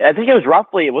play. I think it was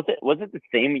roughly, was it the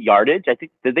same yardage? I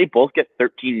think, did they both get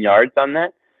 13 yards on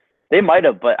that? They might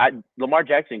have, but Lamar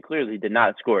Jackson clearly did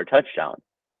not score a touchdown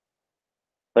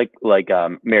like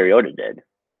Mariota did.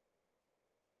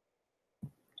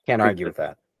 Can't argue with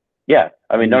that. Yeah,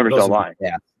 I mean, numbers don't lie.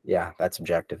 Yeah, that's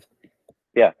objective.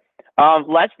 Yeah.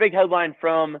 Last big headline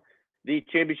from the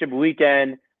championship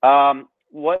weekend. Ryan,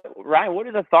 what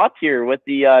are the thoughts here with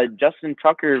the Justin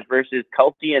Tucker versus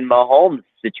Kelce and Mahomes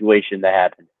situation that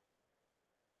happened?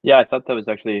 Yeah, I thought that was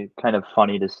actually kind of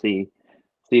funny to see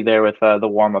there with the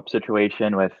warm-up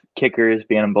situation with kickers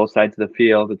being on both sides of the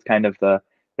field. It's kind of the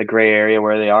gray area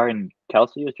where they are, and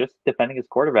Kelce was just defending his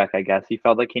quarterback, I guess. He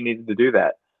felt like he needed to do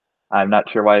that. I'm not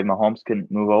sure why Mahomes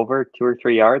couldn't move over 2 or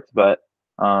 3 yards, but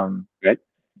right.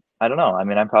 I don't know. I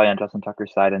mean, I'm probably on Justin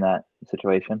Tucker's side in that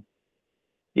situation.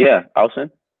 Yeah,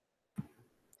 Alson?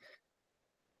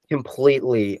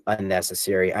 Completely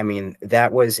unnecessary. I mean,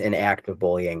 that was an act of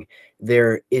bullying.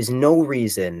 There is no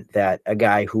reason that a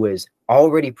guy who is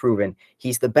already proven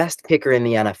he's the best kicker in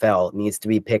the NFL needs to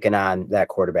be picking on that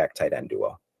quarterback tight end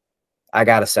duo. I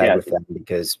got to side with them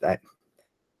because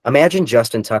imagine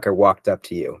Justin Tucker walked up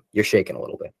to you. You're shaking a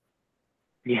little bit.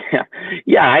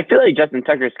 Yeah. I feel like Justin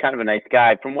Tucker is kind of a nice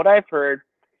guy. From what I've heard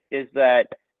is that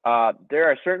there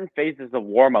are certain phases of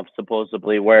warm-up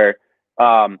supposedly where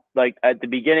like at the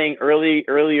beginning,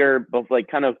 earlier, but like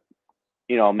kind of,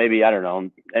 maybe, I don't know,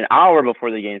 an hour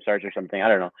before the game starts or something. I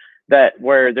don't know, that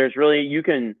where there's really,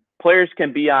 players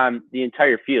can be on the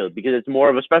entire field because it's more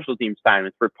of a special teams time.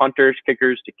 It's for punters,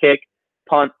 kickers to kick,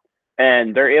 punt,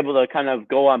 and they're able to kind of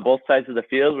go on both sides of the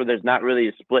field where there's not really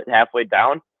a split halfway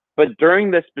down. But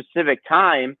during this specific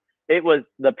time, it was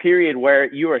the period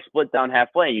where you are split down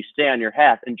halfway and you stay on your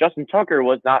half. And Justin Tucker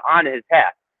was not on his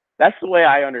half. That's the way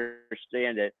I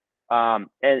understand it.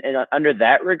 And under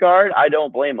that regard, I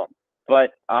don't blame him.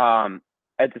 But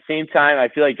at the same time, I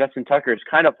feel like Justin Tucker is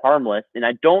kind of harmless. And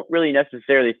I don't really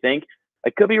necessarily think, I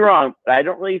could be wrong, but I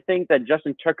don't really think that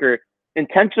Justin Tucker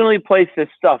intentionally placed this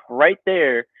stuff right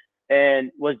there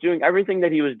and was doing everything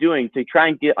that he was doing to try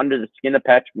and get under the skin of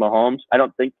Patrick Mahomes.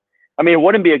 It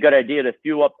wouldn't be a good idea to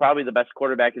fuel up probably the best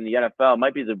quarterback in the NFL. It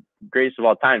might be the greatest of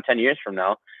all time 10 years from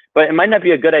now. But it might not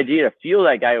be a good idea to fuel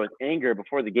that guy with anger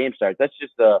before the game starts. That's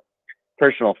just a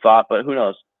personal thought, but who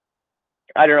knows?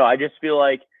 I don't know. I just feel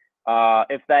like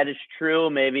if that is true,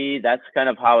 maybe that's kind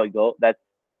of how it goes. That's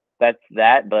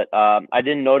that. But I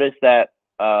didn't notice that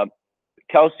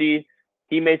Kelce,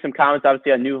 he made some comments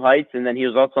obviously on New Heights, and then he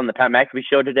was also on the Pat McAfee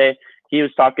show today. He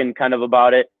was talking kind of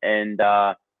about it, and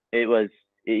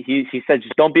he said,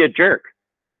 just don't be a jerk.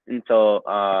 And so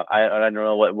I don't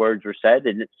know what words were said.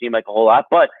 It didn't seem like a whole lot.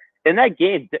 But in that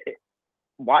game,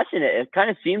 watching it, it kind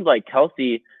of seemed like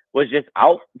Kelce was just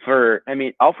out for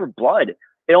blood.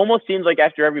 It almost seems like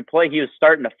after every play he was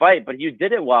starting to fight, but he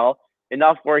did it well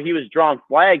enough where he was drawing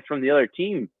flags from the other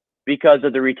team because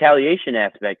of the retaliation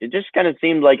aspect. It just kind of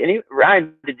seemed like.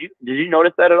 Ryan, did you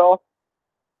notice that at all?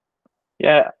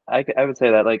 Yeah, I would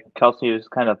say that like Kelce was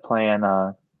kind of playing.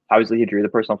 Obviously, he drew the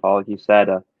personal foul, like you said,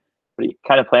 but he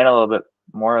kind of playing a little bit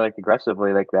more like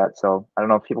aggressively like that. So I don't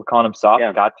know if people calling him soft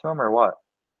got to him or what.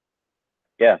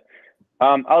 Yeah.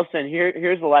 Alston,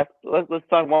 here's the last. Let's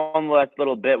talk one last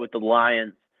little bit with the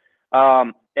Lions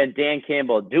and Dan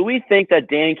Campbell. Do we think that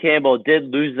Dan Campbell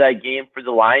did lose that game for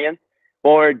the Lions,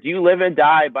 or do you live and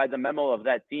die by the memo of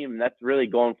that team that's really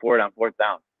going for it on fourth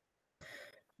down?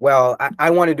 Well, I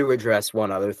wanted to address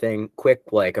one other thing quick,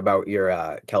 Blake, about your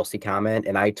Kelce comment,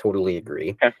 and I totally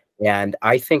agree. Okay. And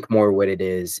I think more what it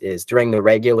is during the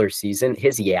regular season,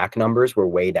 his yak numbers were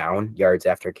way down, yards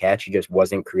after catch. He just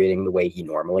wasn't creating the way he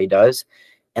normally does.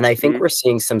 And I think we're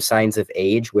seeing some signs of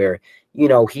age where,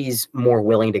 he's more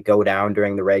willing to go down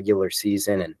during the regular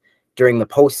season, and during the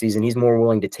postseason, he's more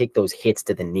willing to take those hits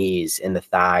to the knees and the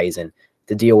thighs and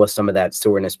to deal with some of that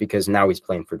soreness because now he's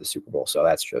playing for the Super Bowl. So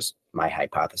that's just my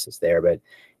hypothesis there. But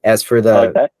as for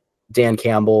the Dan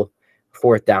Campbell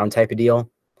fourth down type of deal,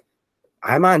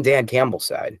 I'm on Dan Campbell's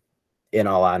side, in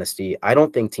all honesty. I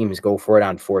don't think teams go for it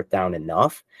on fourth down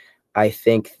enough. I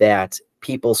think that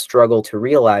people struggle to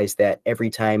realize that every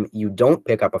time you don't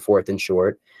pick up a 4th and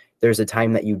short, there's a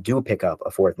time that you do pick up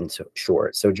a 4th and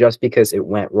short. So just because it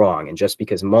went wrong and just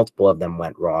because multiple of them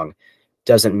went wrong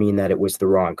doesn't mean that it was the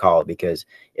wrong call, because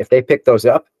if they picked those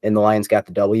up and the Lions got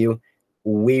the W,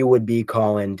 we would be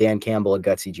calling Dan Campbell a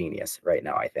gutsy genius right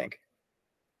now, I think.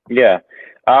 Yeah.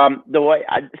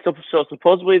 So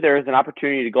supposedly there was an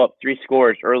opportunity to go up 3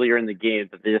 scores earlier in the game,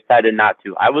 but they decided not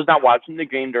to. I was not watching the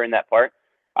game during that part.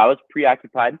 I was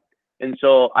preoccupied. And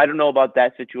so I don't know about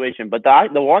that situation. But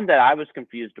the one that I was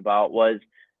confused about was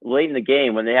late in the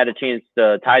game when they had a chance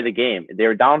to tie the game. They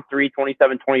were down 3,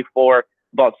 27-24,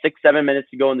 about 6-7 minutes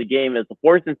to go in the game. It was a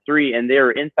 4th and 3, and they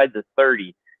were inside the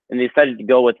 30, and they decided to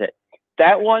go with it.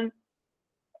 That one,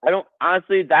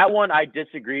 that one I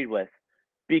disagreed with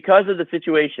because of the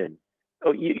situation.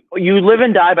 You live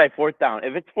and die by 4th down.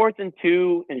 If it's 4th and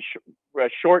 2 and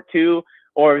short 2,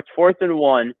 or if it's 4th and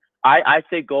 1, I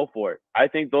say go for it. I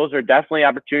think those are definitely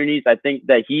opportunities. I think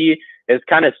that he is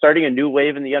kind of starting a new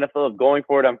wave in the NFL of going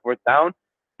for it on 4th down.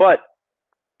 But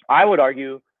I would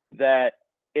argue that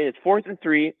it's 4th and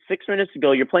 3, 6 minutes to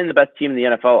go. You're playing the best team in the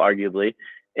NFL, arguably,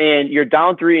 and you're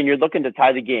down 3 and you're looking to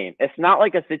tie the game. It's not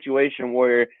like a situation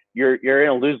where you're in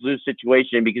a lose-lose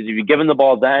situation, because if you give them the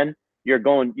ball, then you're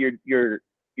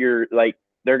like,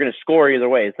 they're going to score either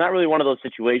way. It's not really one of those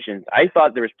situations. I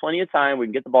thought there was plenty of time. We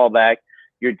can get the ball back.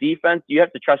 Your defense, you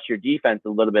have to trust your defense a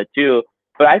little bit too.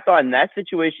 But I thought in that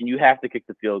situation, you have to kick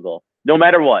the field goal no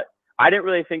matter what. I didn't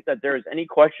really think that there was any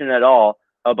question at all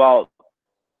about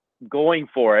going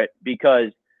for it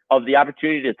because of the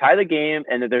opportunity to tie the game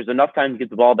and that there's enough time to get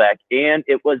the ball back. And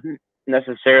it wasn't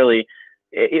necessarily,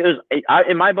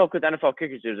 in my book with NFL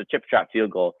kickers, it was a chip shot field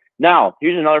goal. Now,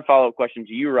 here's another follow-up question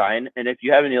to you, Ryan. And if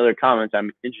you have any other comments,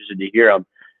 I'm interested to hear them.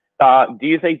 Do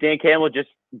you think Dan Campbell just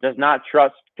does not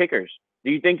trust kickers? Do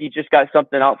you think he just got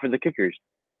something out for the kickers?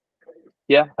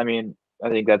 Yeah, I mean, I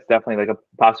think that's definitely like a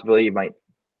possibility. You might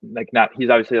he's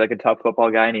obviously like a tough football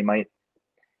guy, and he might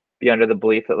be under the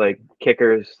belief that like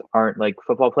kickers aren't like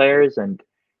football players, and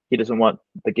he doesn't want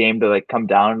the game to like come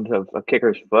down to a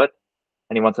kicker's foot,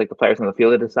 and he wants like the players on the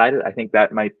field to decide it. I think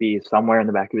that might be somewhere in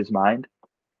the back of his mind.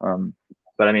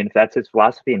 But I mean, if that's his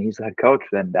philosophy and he's the head coach,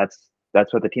 then that's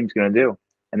what the team's going to do,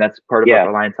 and that's part of what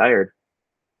the Lions hired.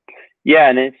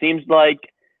 Yeah, and it seems like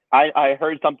I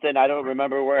heard something. I don't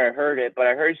remember where I heard it, but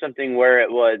I heard something where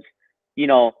it was,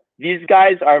 these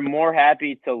guys are more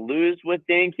happy to lose with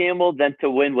Dan Campbell than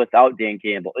to win without Dan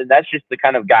Campbell. And that's just the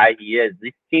kind of guy he is.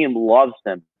 This team loves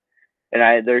him.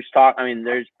 And there's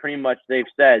pretty much, they've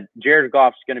said Jared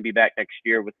Goff's going to be back next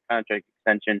year with the contract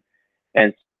extension.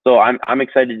 And so I'm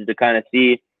excited to kind of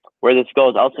see where this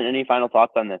goes. Elton, any final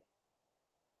thoughts on this?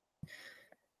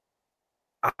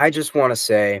 I just want to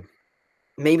say,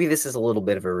 maybe this is a little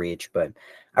bit of a reach, but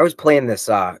I was playing this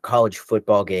college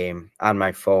football game on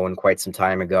my phone quite some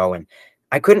time ago, and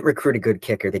I couldn't recruit a good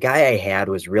kicker. The guy I had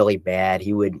was really bad.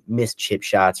 He would miss chip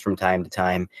shots from time to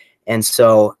time. And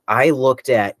so I looked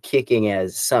at kicking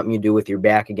as something you do with your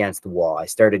back against the wall. I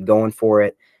started going for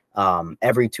it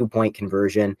every 2-point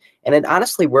conversion, and it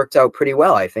honestly worked out pretty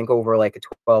well. I think over like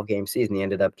a 12-game season, he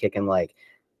ended up kicking like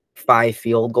 5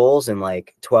 field goals and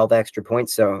like 12 extra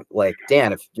points. So like,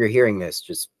 Dan, if you're hearing this,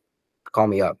 just call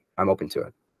me up. I'm open to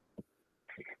it.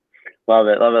 Love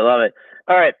it. Love it. Love it.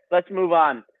 All right, let's move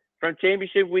on from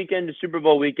championship weekend to Super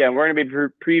Bowl weekend. We're going to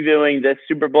be previewing this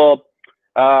Super Bowl.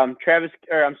 Travis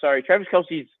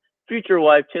Kelce's future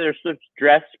wife, Taylor Swift's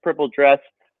purple dress.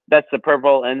 That's the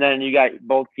purple. And then you got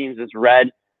both teams as red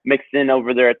mixed in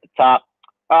over there at the top.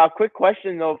 Quick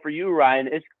question, though, for you, Ryan.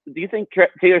 Do you think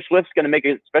Taylor Swift's going to make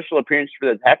a special appearance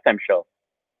for the halftime show?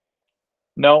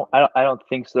 No, I don't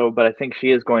think so. But I think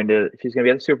she's going to be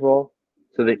at the Super Bowl,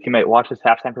 so that you might watch this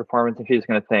halftime performance and she's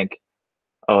going to think,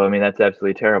 oh, I mean, that's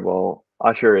absolutely terrible.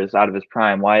 Usher is out of his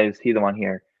prime. Why is he the one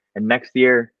here? And next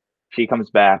year, she comes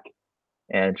back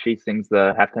and she sings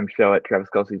the halftime show at Travis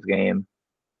Kelce's game.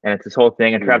 And it's this whole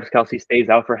thing. And Travis Kelce stays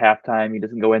out for halftime. He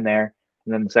doesn't go in there.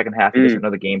 And then the second half, he doesn't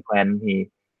know the game plan.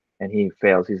 And he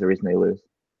fails. He's the reason they lose.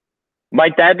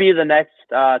 Might that be the next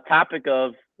topic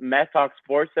of Matt Talk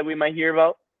Sports that we might hear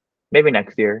about? Maybe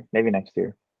next year.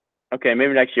 Okay,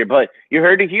 maybe next year. But you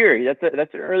heard it here.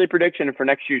 That's an early prediction for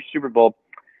next year's Super Bowl.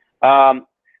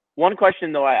 One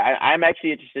question, though, I'm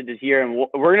actually interested to hear, and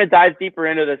we're going to dive deeper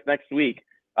into this next week,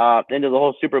 into the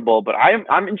whole Super Bowl. But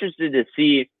I'm interested to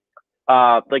see,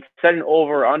 set an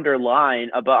over/under line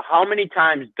about how many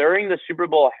times during the Super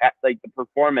Bowl, the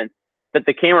performance, that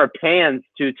the camera pans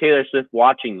to Taylor Swift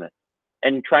watching this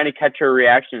and trying to catch her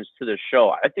reactions to the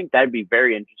show. I think that'd be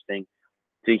very interesting.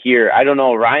 to hear. I don't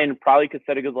know. Ryan probably could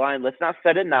set a good line. Let's not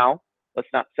set it now.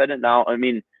 I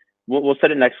mean, we'll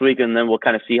set it next week, and then we'll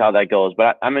kind of see how that goes.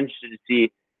 But I'm interested to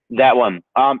see that one.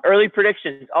 Early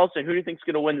predictions. Austin, who do you think is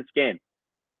going to win this game?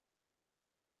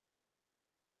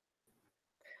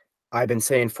 I've been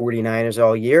saying 49ers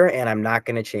all year, and I'm not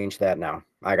going to change that now.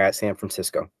 I got San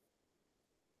Francisco.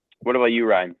 What about you,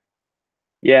 Ryan?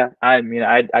 Yeah, I mean,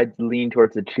 I'd lean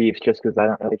towards the Chiefs just because I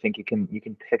don't really think you can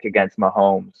pick against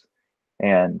Mahomes,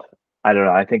 and I don't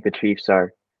know. I think the Chiefs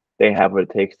they have what it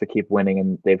takes to keep winning,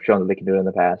 and they've shown that they can do it in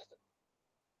the past.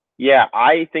 Yeah,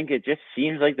 I think it just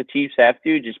seems like the Chiefs have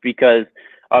to, just because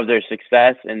of their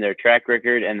success and their track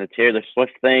record and the Taylor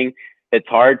Swift thing. It's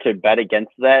hard to bet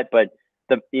against that, but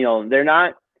they're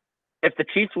not. If the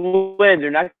Chiefs win, they're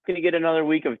not going to get another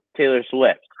week of Taylor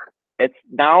Swift. It's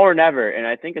now or never, and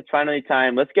I think it's finally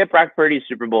time. Let's get Brock Purdy's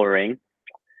Super Bowl ring.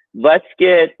 Let's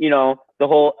get the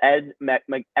whole Ed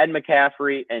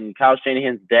McCaffrey and Kyle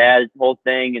Shanahan's dad whole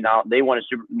thing, and now they won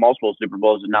multiple Super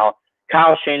Bowls, and now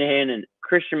Kyle Shanahan and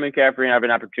Christian McCaffrey have an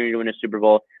opportunity to win a Super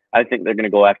Bowl. I think they're going to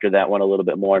go after that one a little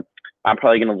bit more. I'm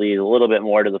probably going to lead a little bit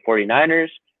more to the 49ers.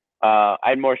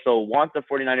 I'd more so want the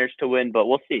 49ers to win, but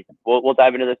we'll see. We'll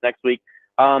dive into this next week.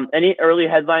 Any early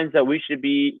headlines that we should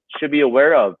be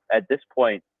aware of at this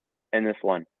point in this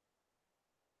one?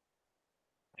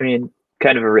 I mean,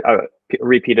 kind of a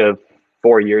repeat of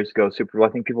 4 years ago Super Bowl.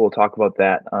 I think people will talk about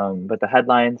that. But the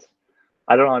headlines,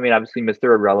 I don't know. I mean, obviously,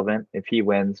 Mr. Irrelevant, if he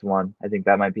wins one, I think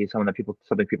that might be something people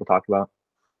talk about.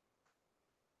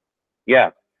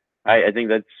 Yeah, I think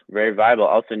that's very viable.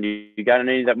 Austin, you got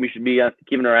any that we should be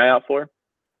keeping our eye out for?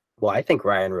 Well, I think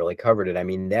Ryan really covered it. I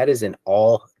mean, that is an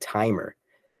all-timer.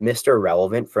 Mr.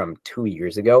 Irrelevant from 2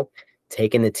 years ago,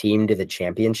 taking the team to the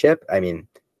championship. I mean,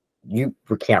 you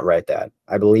can't write that.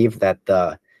 I believe that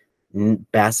the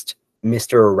best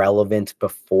Mr. Irrelevant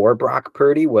before Brock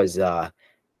Purdy was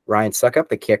Ryan Suckup,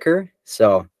 the kicker.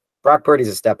 So Brock Purdy's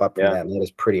a step up from that, and that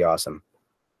is pretty awesome.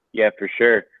 Yeah, for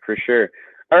sure.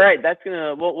 All right,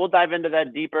 we'll dive into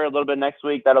that deeper a little bit next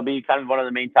week. That'll be kind of one of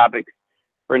the main topics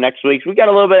for next week. We got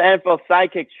a little bit of NFL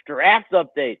Sidekicks draft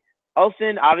update.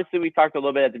 Olsen, obviously we talked a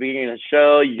little bit at the beginning of the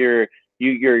show. You're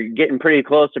getting pretty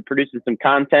close to producing some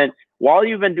content. While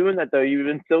you've been doing that, though, you've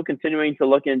been still continuing to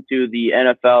look into the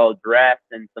NFL draft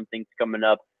and some things coming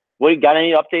up. What, got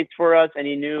any updates for us?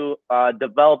 Any new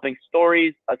developing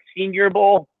stories? A Senior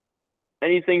Bowl?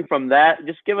 Anything from that?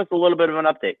 Just give us a little bit of an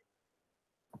update.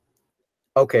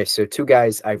 Okay, so 2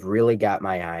 guys I've really got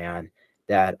my eye on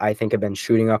that I think have been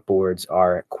shooting up boards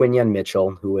are Quinyon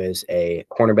Mitchell, who is a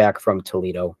cornerback from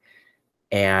Toledo,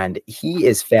 and he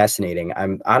is fascinating.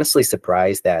 I'm honestly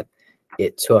surprised that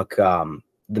it took the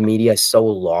media so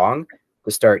long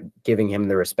to start giving him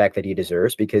the respect that he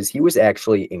deserves, because he was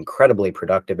actually incredibly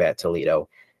productive at Toledo.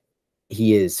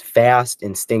 He is fast,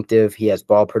 instinctive, he has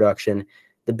ball production.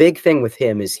 The big thing with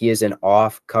him is he is an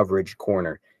off coverage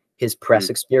corner. His press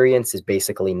experience is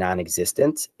basically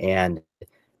non-existent, and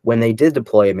when they did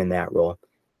deploy him in that role,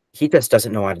 he just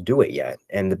doesn't know how to do it yet.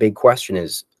 And the big question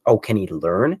is, can he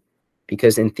learn?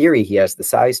 Because in theory, he has the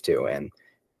size to. And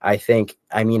I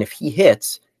mean, if he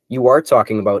hits, you are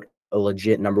talking about a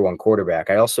legit #1 quarterback.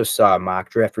 I also saw a mock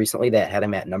draft recently that had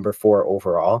him at #4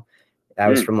 overall. That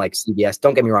was from like CBS.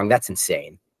 Don't get me wrong, that's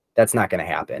insane. That's not going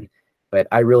to happen. But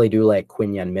I really do like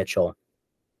Quinyon Mitchell.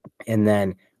 And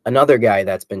then another guy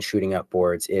that's been shooting up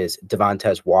boards is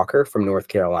Devontae Walker from North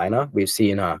Carolina. We've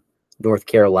seen North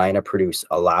Carolina produce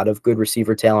a lot of good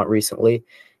receiver talent recently,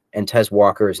 and Tez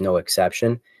Walker is no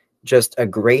exception. Just a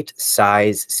great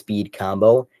size-speed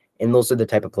combo, and those are the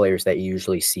type of players that you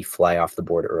usually see fly off the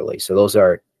board early. So those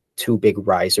are 2 big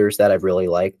risers that I've really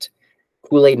liked.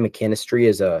 Kool-Aid McKinstry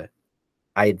is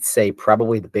I'd say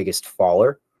probably the biggest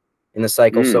faller in the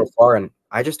cycle so far, and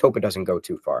I just hope it doesn't go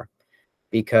too far,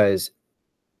 because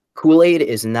Kool-Aid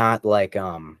is not like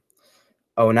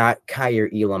not Kyer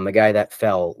Elam, the guy that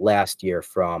fell last year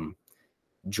from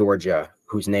Georgia,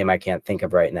 whose name I can't think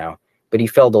of right now, but he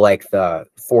fell to like the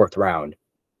 4th round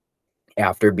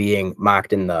after being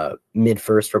mocked in the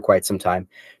mid-1st for quite some time.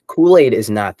 Kool-Aid is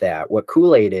not that. What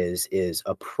Kool-Aid is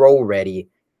a pro-ready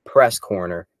press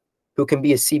corner who can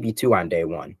be a CB2 on day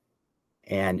 1.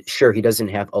 And sure, he doesn't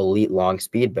have elite long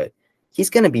speed, but he's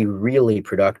going to be really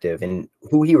productive. And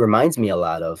who he reminds me a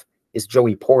lot of is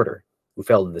Joey Porter, who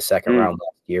fell to the 2nd round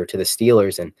last year to the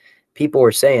Steelers. And people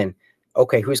were saying,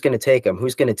 okay, who's going to take him?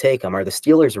 Who's going to take him? Are the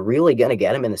Steelers really going to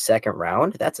get him in the 2nd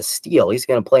round? That's a steal. He's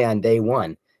going to play on day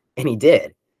 1. And he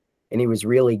did. And he was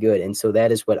really good. And so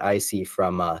that is what I see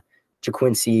from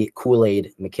JaQuincy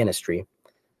Kool-Aid McKinstry.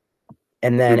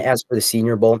 And then as for the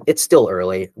Senior Bowl, it's still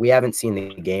early. We haven't seen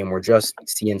the game. We're just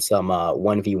seeing some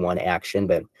 1v1 action.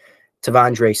 But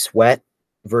Tavondre Sweat,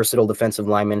 versatile defensive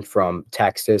lineman from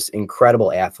Texas,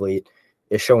 incredible athlete,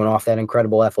 is showing off that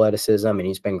incredible athleticism, and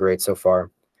he's been great so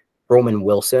far. Roman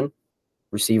Wilson,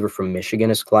 receiver from Michigan,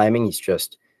 is climbing. He's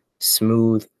just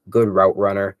smooth, good route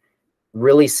runner,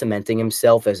 really cementing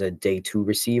himself as a day 2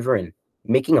 receiver and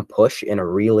making a push in a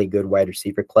really good wide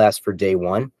receiver class for day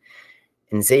 1.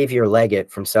 And Xavier Leggett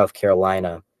from South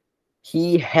Carolina,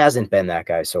 he hasn't been that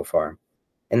guy so far.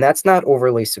 And that's not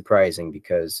overly surprising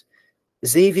because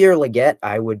Xavier Leggett,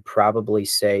 I would probably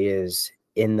say, is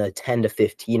in the 10 to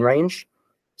 15 range.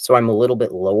 So I'm a little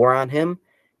bit lower on him.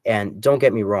 And don't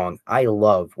get me wrong, I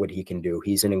love what he can do.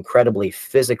 He's an incredibly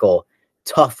physical,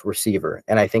 tough receiver.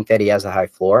 And I think that he has a high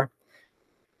floor.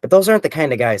 But those aren't the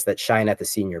kind of guys that shine at the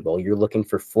Senior Bowl. You're looking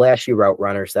for flashy route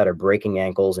runners that are breaking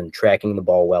ankles and tracking the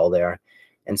ball well there.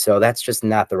 And so that's just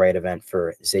not the right event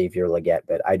for Xavier Leggett,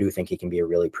 but I do think he can be a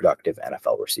really productive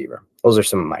NFL receiver. Those are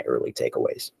some of my early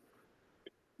takeaways.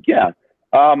 Yeah.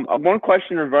 One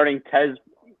question regarding Tez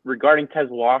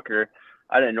Walker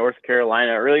out of North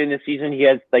Carolina. Early in the season, he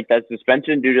has like that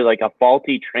suspension due to like a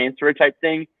faulty transfer type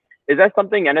thing. Is that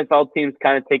something NFL teams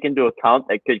kind of take into account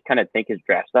that could kind of take his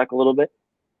draft stock a little bit?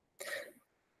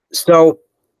 So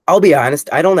I'll be honest,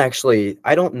 I don't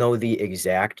know the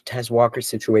exact Tez Walker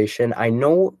situation. I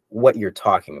know what you're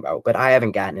talking about, but I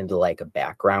haven't gotten into like a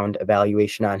background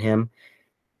evaluation on him.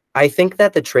 I think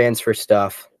that the transfer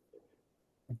stuff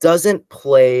doesn't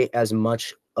play as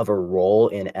much of a role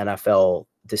in NFL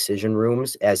decision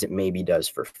rooms as it maybe does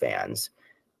for fans.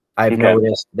 I've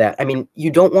noticed that. I mean,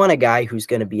 you don't want a guy who's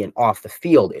going to be an off the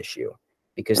field issue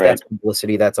because that's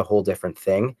publicity. That's a whole different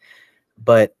thing.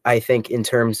 But I think in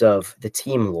terms of the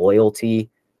team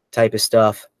loyalty type of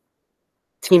stuff,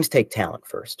 teams take talent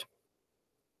first.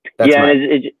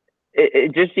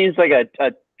 It just seems like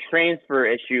a transfer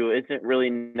issue isn't really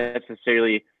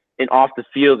necessarily an off the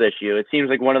field issue. It seems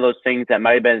like one of those things that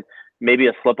might have been maybe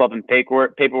a slip up in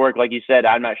paperwork. Like you said,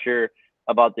 I'm not sure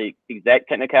about the exact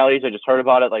technicalities. I just heard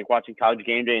about it, like watching College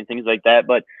Game Day and things like that.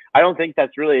 But I don't think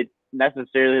that's really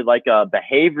necessarily like a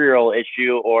behavioral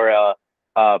issue or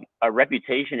a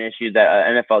reputation issue that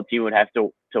an NFL team would have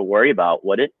to worry about,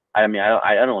 would it? I mean,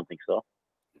 I don't think so.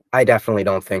 I definitely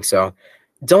don't think so.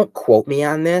 Don't quote me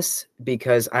on this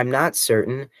because I'm not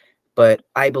certain, but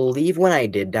I believe when I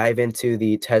did dive into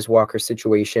the Tez Walker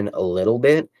situation a little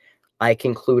bit, I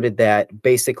concluded that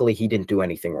basically he didn't do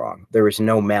anything wrong. There was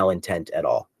no malintent at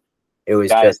all. It was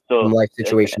just some life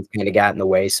situations kind of got in the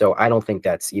way. So I don't think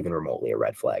that's even remotely a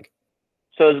red flag.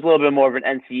 So it's a little bit more of an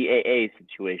NCAA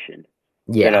situation.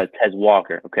 Yeah. Than a Tez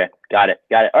Walker. Okay. Got it.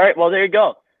 All right. Well, there you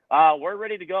go. We're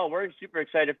ready to go. We're super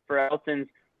excited for Alton's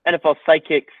NFL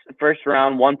Psychics first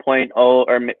round 1.0,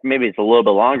 or maybe it's a little bit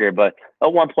longer, but a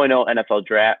 1.0 NFL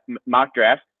draft, mock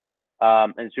draft.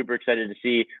 And super excited to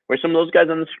see where some of those guys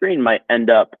on the screen might end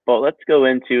up. But let's go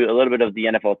into a little bit of the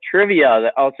NFL trivia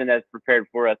that Alton has prepared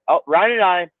for us. Ryan and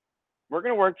I, we're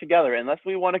going to work together unless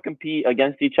we want to compete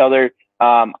against each other.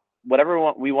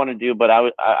 Whatever we want to do, but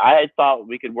I thought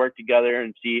we could work together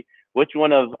and see which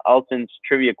one of Alton's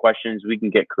trivia questions we can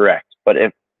get correct. But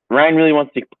if Ryan really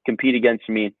wants to compete against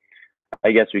me,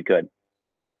 I guess we could.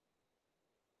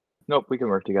 Nope, we can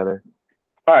work together.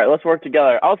 All right, let's work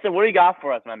together. Alton, what do you got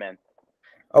for us, my man?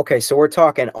 Okay, so we're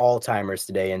talking all-timers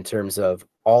today in terms of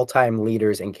all-time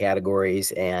leaders and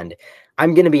categories, and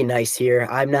I'm going to be nice here.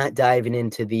 I'm not diving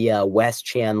into the Wes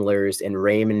Chandlers and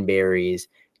Raymond Berries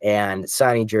and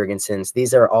Sonny Jurgensen's.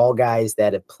 These are all guys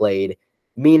that have played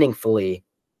meaningfully.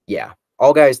 Yeah,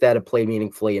 all guys that have played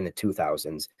meaningfully in the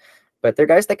 2000s. But they're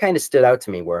guys that kind of stood out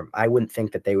to me where I wouldn't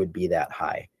think that they would be that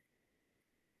high.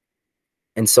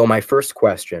 And so my first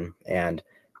question, and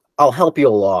I'll help you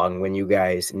along when you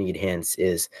guys need hints,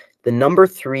 is the number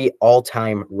 3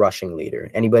 all-time rushing leader.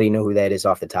 Anybody know who that is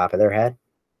off the top of their head?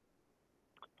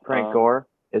 Frank Gore.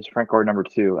 Is Frank Gore number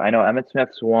 2? I know Emmitt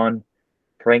Smith's 1.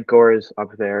 Frank Gore is up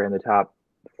there in the top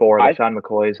 4. LaShawn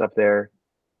McCoy's up there.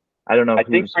 I don't know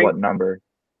who's what number.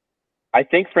 I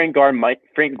think Frank Gore might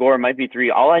be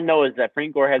 3. All I know is that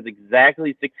Frank Gore has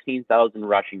exactly 16,000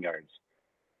 rushing yards.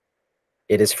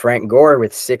 It is Frank Gore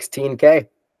with 16K.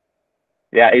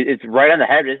 Yeah, it's right on the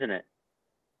head, isn't it?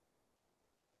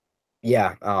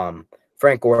 Yeah,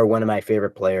 Frank Gore, one of my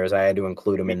favorite players. I had to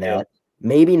include him in that.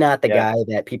 Maybe not the guy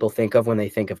that people think of when they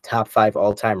think of top 5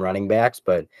 all-time running backs,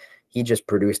 but he just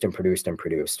produced and produced and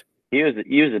produced. He was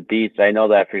a beast. I know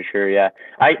that for sure. Yeah,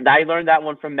 I learned that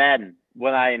one from Madden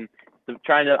when I'm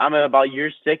about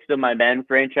year 6 of my Madden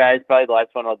franchise. Probably the last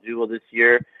one I'll do this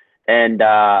year, And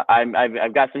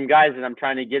I've got some guys that I'm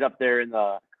trying to get up there in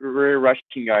the career rushing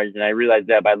yards, and I realized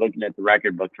that by looking at the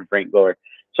record book for Frank Gore.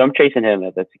 So I'm chasing him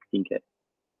at that 16K.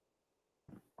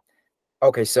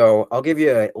 Okay, so I'll give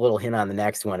you a little hint on the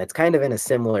next one. It's kind of in a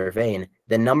similar vein.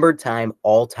 The number-time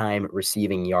all-time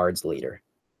receiving yards leader.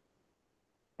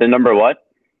 The number what?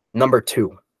 Number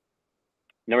 2.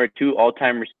 Number 2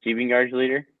 all-time receiving yards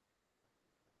leader?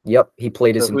 Yep, he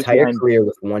played his entire career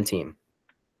with one team.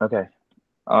 Okay.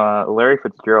 Larry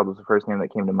Fitzgerald was the first name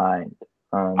that came to mind.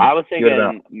 I was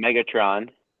thinking Megatron,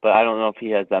 but I don't know if he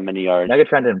has that many yards.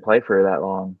 Megatron didn't play for that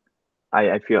long.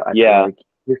 I feel like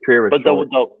his career was short.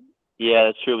 Yeah,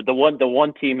 that's true. The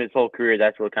one team his whole career,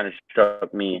 that's what kind of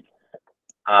struck me.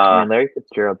 I mean, Larry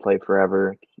Fitzgerald played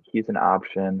forever. He's an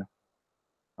option.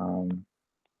 I'm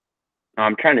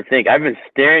trying to think. I've been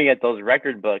staring at those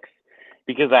record books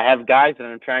because I have guys that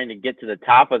I'm trying to get to the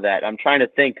top of that. I'm trying to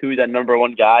think who that number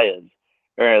 1 guy is,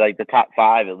 or like the top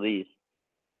 5 at least.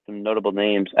 Some notable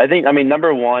names. I mean,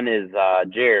 number 1 is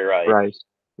Jerry Rice. Rice.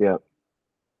 Yep.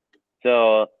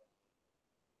 So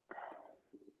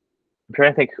I'm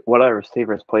trying to think what other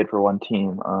receivers played for one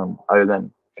team other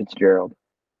than Fitzgerald.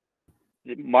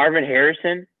 Marvin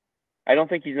Harrison. I don't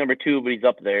think he's number 2, but he's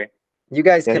up there. You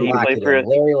guys can lock it in.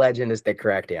 Larry Legend is the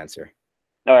correct answer.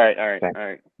 All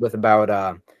right. With about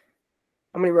how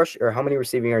many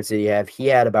receiving yards did he have? He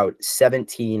had about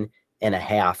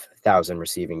 17,500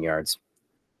 receiving yards.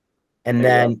 And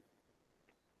then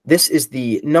this is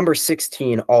the number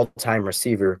 16 all-time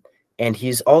receiver, and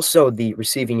he's also the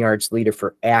receiving yards leader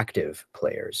for active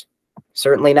players.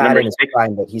 Certainly not in his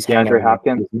prime, but he's hanging out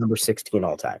with number 16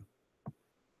 all-time.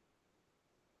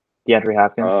 DeAndre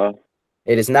Hopkins.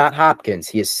 It is not Hopkins.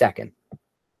 He is second.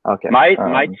 Okay.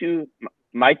 My two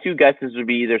guesses would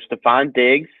be either Stephon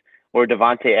Diggs or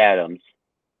Devontae Adams,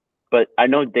 but I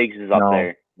know Diggs is up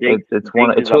there. It's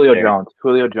Julio Jones.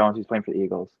 Julio Jones. He's playing for the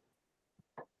Eagles.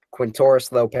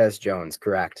 Quintoris Lopez-Jones,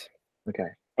 correct. Okay.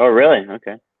 Oh, really?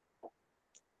 Okay.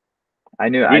 I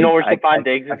knew. You know where Stephon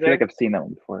Diggs is? I feel like I've seen that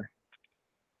one before.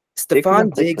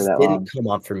 Stephon Diggs didn't come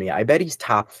up for me. I bet he's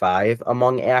top 5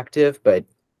 among active, but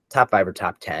top 5 or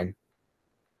top 10.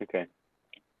 Okay.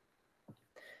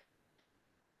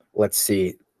 Let's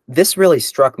see. This really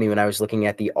struck me when I was looking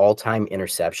at the all-time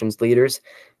interceptions leaders.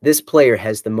 This player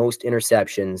has the most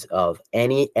interceptions of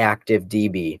any active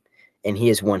DB, and he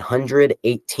is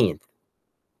 118th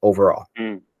overall.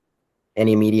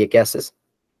 Any immediate guesses?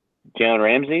 Jalen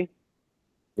Ramsey?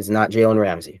 It's not Jalen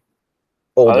Ramsey.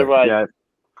 Older. Otherwise,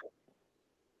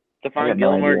 Stephon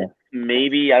Gilmore,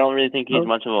 maybe. I don't really think he's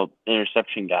much of an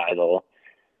interception guy, though.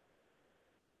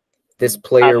 This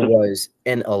player was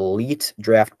an elite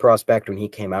draft prospect when he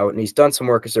came out, and he's done some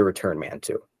work as a return man,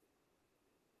 too.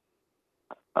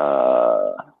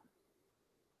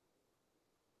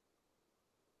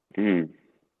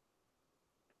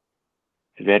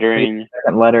 Veteran.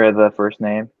 Second letter of the first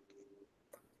name.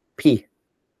 P.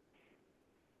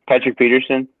 Patrick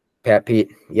Peterson. Pat Pete.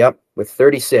 Yep. With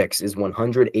 36 is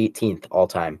 118th all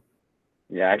time.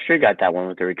 Yeah, I should have got that one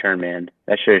with the return man.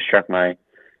 That should have struck my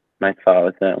thought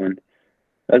with that one.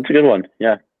 That's a good one.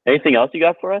 Yeah. Anything else you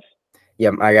got for us?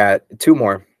 Yep, I got 2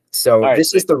 more. So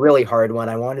this is the really hard one.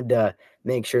 I wanted to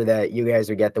make sure that you guys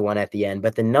would get the one at the end.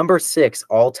 But the number 6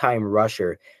 all-time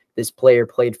rusher, this player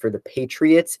played for the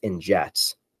Patriots and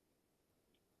Jets.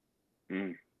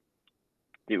 When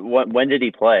did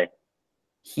he play?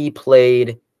 He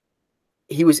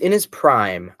was in his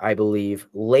prime, I believe,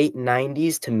 late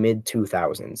 90s to mid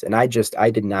 2000s. And I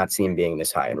did not see him being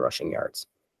this high in rushing yards.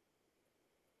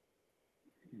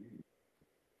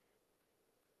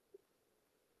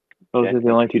 Those are the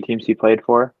only 2 teams he played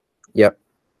for? Yep.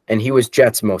 And he was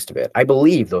Jets most of it. I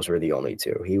believe those were the only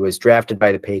 2. He was drafted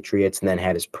by the Patriots and then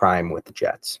had his prime with the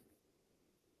Jets.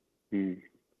 I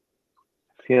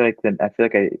feel like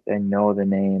I know the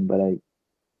name, but I.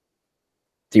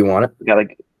 Do you want it? It's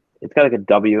got like a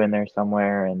W in there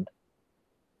somewhere, and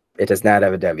it does not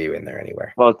have a W in there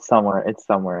anywhere. Well, it's somewhere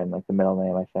in like the middle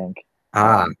name, I think.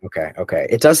 Okay.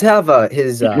 It does have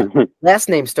his last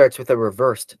name starts with a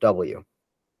reversed W.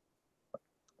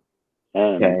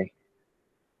 Okay.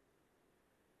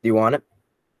 Do you want it?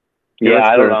 Yeah,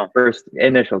 I don't know. First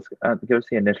initials. Give us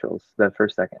the initials. The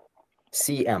first second.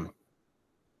 CM.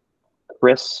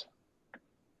 Chris.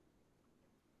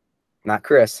 Not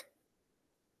Chris.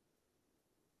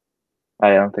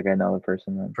 I don't think I know the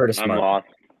person then. Curtis I'm Martin. lost.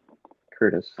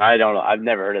 Curtis. I don't know. I've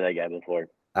never heard of that guy before.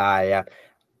 Yeah.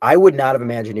 I would not have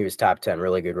imagined he was top 10.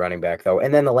 Really good running back, though.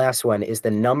 And then the last one is the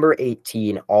number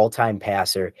 18 all-time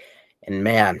passer. And,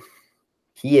 man,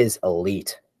 he is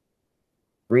elite.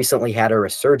 Recently had a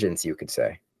resurgence, you could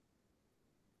say.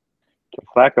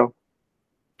 Flacco.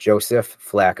 Joseph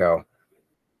Flacco.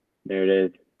 There it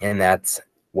is. And that's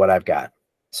what I've got.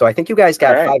 So I think you guys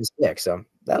got All right. 5-6. So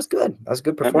that was good. That was a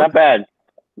good Not performance. bad.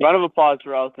 Round of applause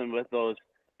for Elton with those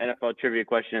NFL trivia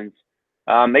questions.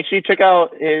 Make sure you check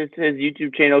out his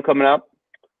YouTube channel coming up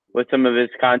with some of his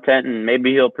content, and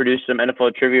maybe he'll produce some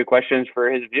NFL trivia questions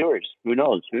for his viewers. Who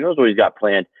knows? Who knows what he's got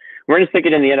planned? We're going to stick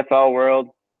it in the NFL world.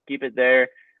 Keep it there.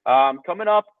 Coming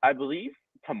up, I believe,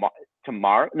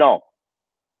 tomorrow? No,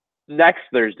 next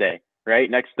Thursday, right?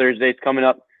 Next Thursday's coming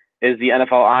up is the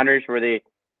NFL Honors, where they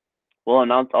will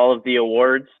announce all of the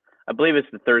awards. I believe it's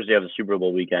the Thursday of the Super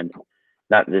Bowl weekend.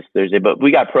 Not this Thursday, but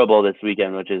we got Pro Bowl this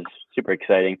weekend, which is super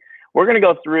exciting. We're going to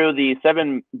go through the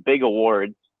 7 big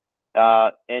awards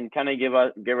and kind of give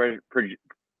our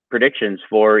predictions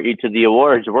for each of the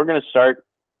awards. We're going to start.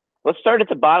 Let's start at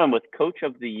the bottom with Coach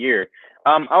of the Year.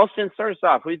 Austin, start us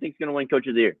off. Who do you think is going to win Coach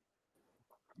of the Year?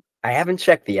 I haven't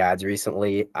checked the odds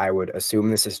recently. I would assume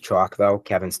this is chalk, though.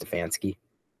 Kevin Stefanski.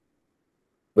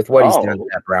 With what he's done with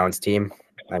that Browns team,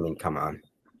 I mean, come on.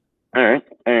 All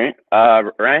right.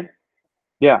 Ryan?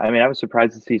 Yeah, I mean, I was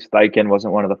surprised to see Steichen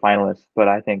wasn't one of the finalists, but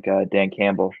I think Dan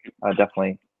Campbell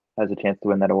definitely has a chance to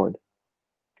win that award.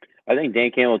 I think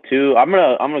Dan Campbell too. I'm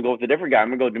gonna go with a different guy.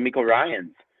 I'm gonna go DeMeco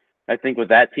Ryans. I think with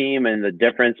that team and the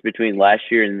difference between last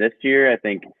year and this year, I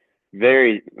think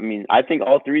I think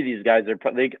all 3 of these guys are.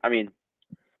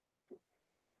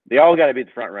 They all got to be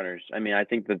the front runners. I mean, I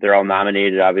think that they're all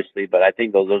nominated, obviously, but I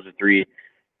think those are 3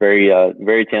 very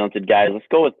very talented guys. Let's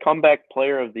go with Comeback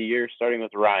Player of the Year, starting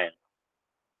with Ryan.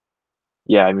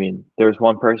 Yeah, I mean, there's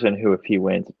one person who, if he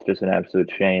wins, it's just an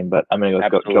absolute shame. But I'm gonna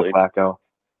go Joe Flacco.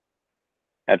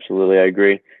 Absolutely, I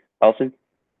agree. Elson?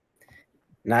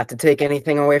 Not to take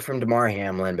anything away from DeMar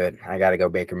Hamlin, but I got to go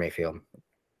Baker Mayfield.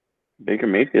 Baker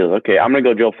Mayfield. Okay, I'm gonna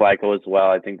go Joe Flacco as well.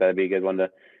 I think that'd be a good one to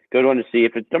see.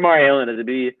 If it's DeMar Hamlin, it'd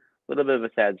be a little bit of a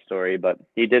sad story, but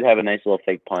he did have a nice little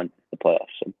fake punt in the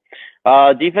playoffs.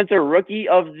 So, Defensive Rookie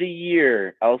of the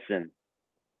Year, Elson.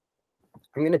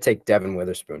 I'm gonna take Devin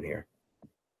Witherspoon here.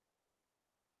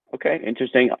 Okay,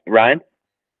 interesting. Ryan?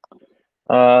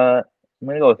 I'm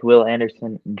gonna go with Will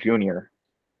Anderson Jr.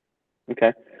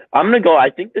 Okay. I'm going to go, I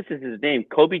think this is his name,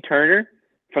 Kobe Turner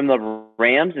from the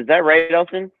Rams. Is that right,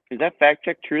 Elton? Is that fact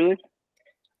check truly?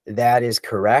 That is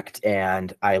correct,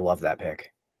 and I love that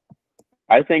pick.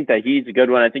 I think that he's a good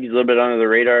one. I think he's a little bit under the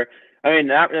radar. I mean,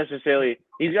 not necessarily.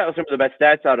 He's got some of the best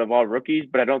stats out of all rookies,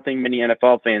 but I don't think many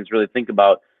NFL fans really think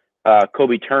about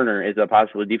Kobe Turner as a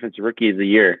possible Defensive Rookie of the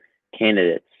Year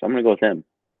candidate. So I'm going to go with him.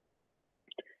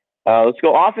 Let's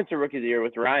go Offensive Rookie of the Year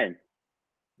with Ryan.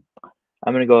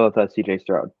 I'm going to go with C.J.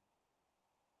 Stroud.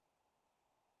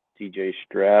 C.J.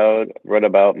 Stroud. What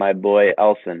about my boy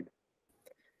Elson?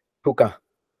 Puka.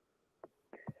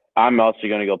 I'm also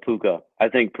going to go Puka. I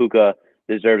think Puka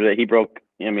deserves it. He broke.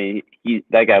 I mean,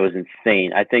 that guy was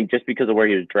insane. I think just because of where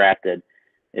he was drafted,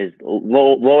 is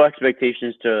low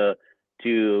expectations to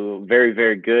very,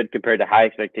 very good compared to high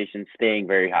expectations staying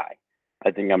very high. I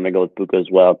think I'm going to go with Puka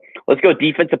as well. Let's go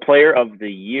Defensive Player of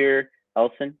the Year,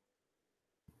 Elson.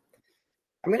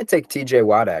 I'm going to take T.J.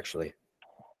 Watt, actually.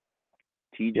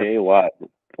 T.J. Watt.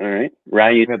 All right.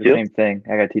 Ryan, you got the same thing.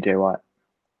 I got T.J. Watt.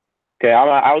 Okay,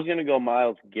 I was going to go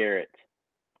Myles Garrett.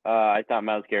 I thought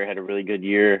Myles Garrett had a really good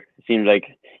year. It seems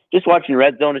like just watching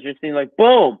Red Zone, it just seemed like,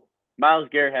 boom, Myles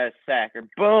Garrett had a sack, or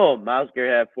boom, Myles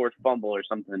Garrett had a forced fumble or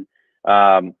something.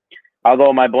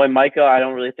 Although my boy Micah, I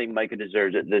don't really think Micah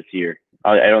deserves it this year.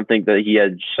 I don't think that he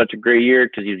had such a great year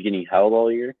because he was getting held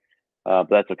all year. But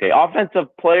that's okay.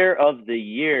 Offensive Player of the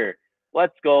Year.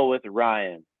 Let's go with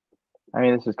Ryan. I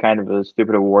mean, this is kind of a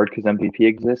stupid award because MVP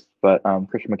exists, but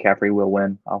Christian McCaffrey will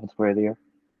win Offensive Player of the Year.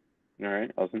 All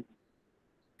right, Elson.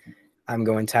 I'm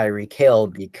going Tyreek Hill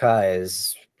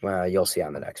because, well, you'll see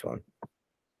on the next one.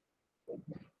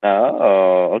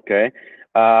 Oh, okay.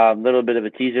 A little bit of a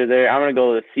teaser there. I'm going to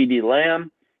go with CeeDee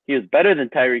Lamb. He was better than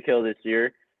Tyreek Hill this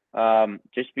year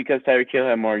just because Tyreek Hill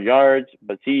had more yards,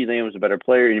 but CeeDee Lamb was a better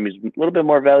player, and he was a little bit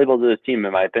more valuable to this team,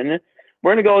 in my opinion.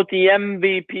 We're going to go with the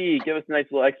MVP. Give us a nice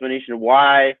little explanation of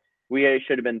why we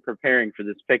should have been preparing for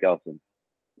this pick, Elson.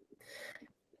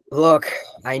 Look,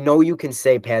 I know you can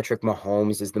say Patrick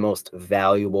Mahomes is the most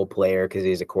valuable player because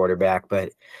he's a quarterback,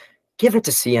 but give it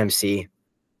to CMC.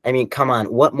 I mean, come on.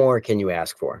 What more can you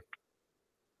ask for?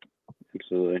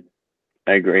 Absolutely.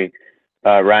 I agree.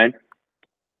 Ryan?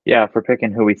 Yeah, for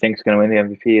picking who we think is going to win the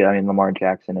MVP, I mean, Lamar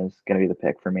Jackson is going to be the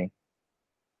pick for me.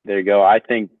 There you go. I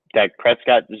think Dak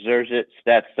Prescott deserves it.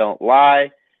 Stats don't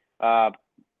lie.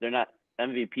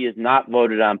 MVP is not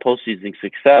voted on postseason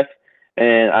success,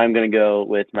 and I'm going to go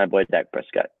with my boy Dak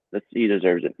Prescott. He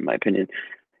deserves it, in my opinion.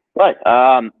 But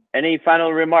any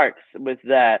final remarks with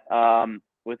that?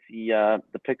 With the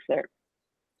picks there.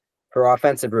 For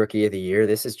Offensive Rookie of the Year,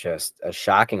 this is just a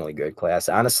shockingly good class.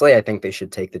 Honestly, I think they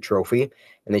should take the trophy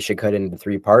and they should cut it into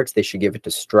 3 parts. They should give it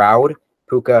to Stroud,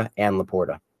 Puka, and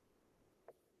Laporta.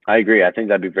 I agree. I think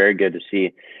that'd be very good to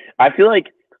see. I feel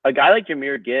like a guy like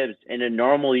Jahmyr Gibbs in a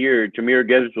normal year, Jahmyr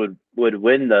Gibbs would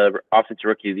win the Offensive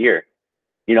Rookie of the Year.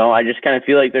 You know, I just kind of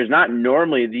feel like there's not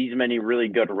normally these many really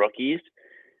good rookies.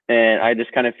 And I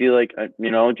just kind of feel like,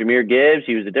 Jahmyr Gibbs,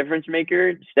 he was a difference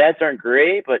maker. Stats aren't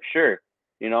great, but sure,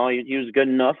 he was good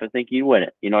enough. I think he'd win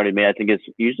it. You know what I mean? I think it's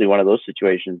usually one of those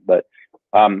situations, but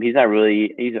he's not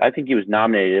really. I think he was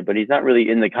nominated, but he's not really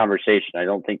in the conversation. I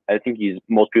think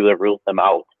most people have ruled him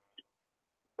out.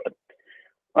 But,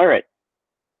 all right.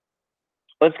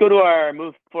 Let's go to our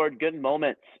Move Forward Good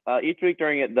Moments. Each week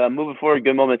during the Move Forward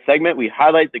Good Moments segment, we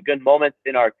highlight the good moments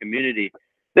in our community.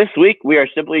 This week, we are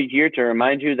simply here to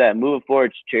remind you that Move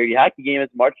Forward's charity hockey game is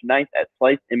March 9th at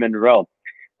Slice in Monroe.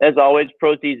 As always,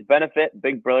 proceeds benefit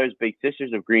Big Brothers Big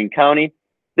Sisters of Greene County.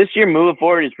 This year, Move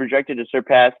Forward is projected to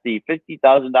surpass the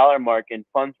 $50,000 mark in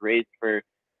funds raised for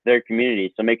their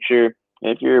community. So make sure,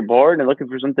 if you're bored and looking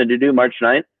for something to do March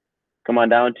 9th, come on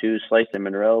down to Slice in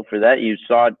Monroe. For that, you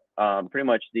saw pretty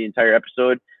much the entire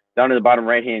episode down in the bottom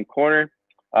right-hand corner.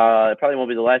 It probably won't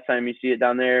be the last time you see it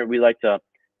down there. We like to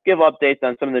give updates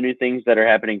on some of the new things that are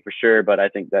happening for sure, but I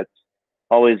think that's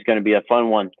always going to be a fun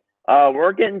one.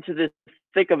 We're getting to the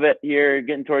thick of it here,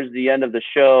 getting towards the end of the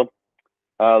show.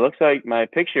 Looks like my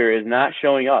picture is not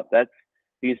showing up. That's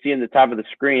you can see in the top of the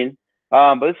screen.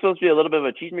 But it's supposed to be a little bit of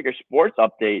a Cheesemaker Sports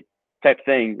update type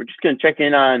thing. We're just going to check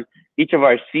in on each of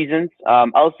our seasons.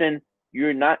 Ellison,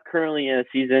 you're not currently in a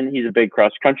season. He's a big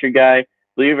cross-country guy.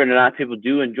 Believe it or not, people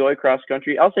do enjoy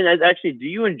cross-country. Ellison, actually, do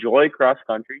you enjoy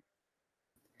cross-country?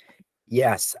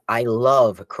 Yes, I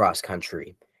love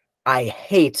cross-country. I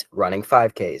hate running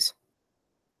 5Ks.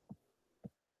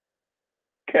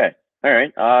 Okay. All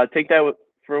right. Take that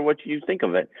for what you think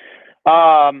of it.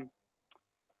 Ryan,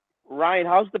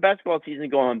 how's the basketball season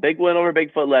going? Big win over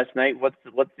Bigfoot last night. What's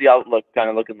the outlook kind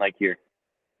of looking like here?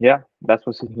 Yeah,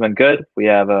 basketball season's been good. We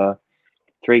have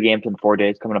 3 games in 4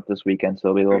 days coming up this weekend, so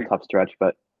it'll be a little tough stretch,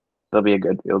 but it'll be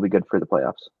good for the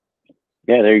playoffs.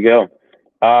 Yeah, there you go.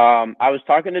 I was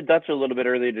talking to Dutch a little bit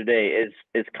earlier today.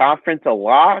 Is conference a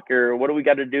lock, or what do we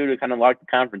got to do to kind of lock the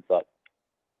conference up?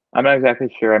 I'm not exactly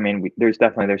sure. I mean, there's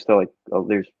still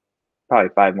there's probably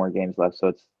 5 more games left,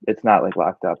 so it's not like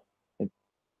locked up.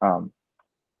 But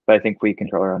I think we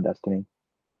control our own destiny.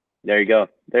 There you go.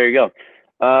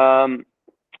 I'll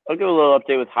give a little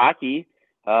update with hockey.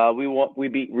 We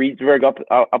beat Reedsburg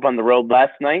up on the road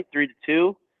last night,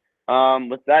 3-2.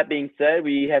 With that being said,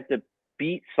 we have to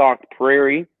beat Sauk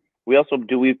Prairie.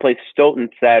 We play Stoughton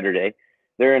Saturday.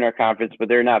 They're in our conference, but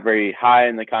they're not very high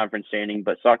in the conference standing.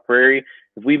 But Sauk Prairie,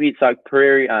 if we beat Sauk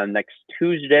Prairie on next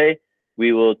Tuesday,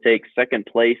 we will take second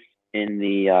place in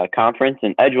the conference.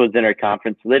 And Edgewood's in our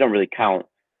conference, so they don't really count.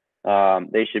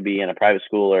 They should be in a private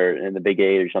school or in the Big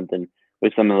 8 or something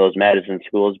with some of those Madison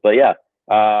schools. But yeah,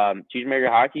 Cheesemaker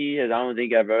hockey I don't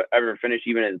think I've ever finished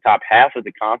even in the top half of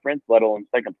the conference, let alone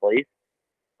second place.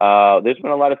 There's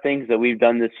been a lot of things that we've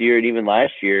done this year and even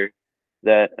last year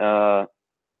that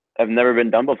have never been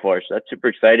done before. So that's super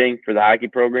exciting for the hockey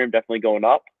program, definitely going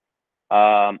up.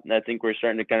 I think we're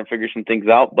starting to kind of figure some things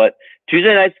out. But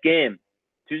Tuesday night's game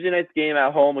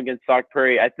at home against Sauk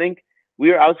Prairie. I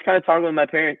was kind of talking with my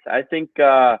parents. I think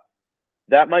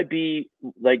that might be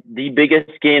like the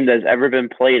biggest game that's ever been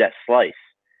played at Slice.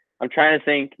 I'm trying to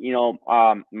think,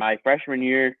 my freshman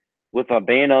year with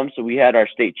Bantam, so we had our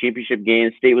state championship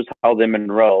game. State was held in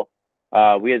Monroe.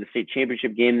 We had the state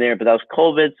championship game there, but that was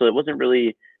COVID, so it wasn't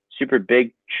really super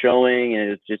big showing, and it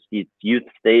was just the youth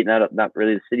state. Not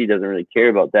really, the city doesn't really care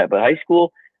about that. But high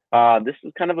school, this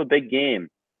was kind of a big game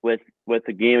with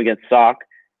the game against Sauk.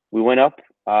 We went up.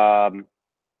 I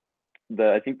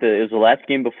think it was the last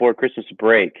game before Christmas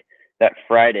break that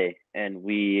Friday, and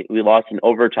we lost in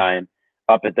overtime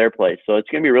up at their place. So it's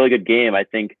going to be a really good game.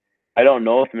 I don't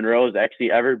know if Monroe has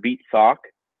actually ever beat Sauk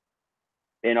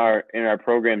in our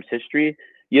program's history.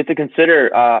 You have to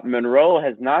consider Monroe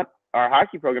our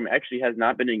hockey program actually has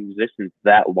not been in existence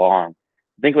that long.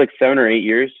 I think like 7 or 8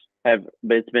 years but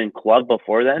it's been club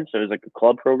before then. So it was like a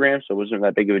club program, so it wasn't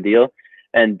that big of a deal.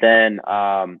 And then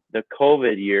the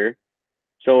COVID year,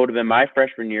 so it would have been my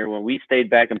freshman year when we stayed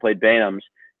back and played Bantams.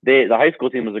 The high school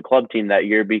team was a club team that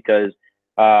year because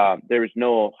there was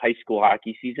no high school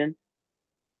hockey season.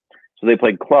 So they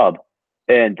played club.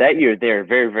 And that year they were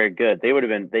very, very good. They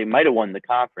might have won the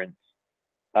conference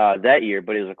that year,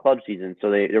 but it was a club season, so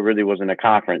there really wasn't a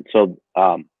conference. So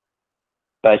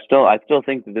But I still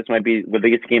think that this might be the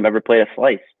biggest game ever played at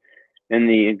Slice in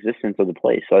the existence of the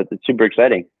place. So it's super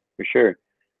exciting for sure.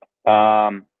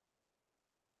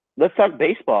 Let's talk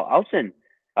baseball. Elson,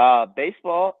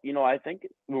 baseball, I think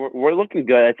we're looking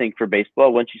good, I think, for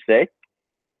baseball, wouldn't you say?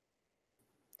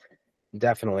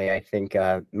 Definitely. I think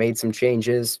made some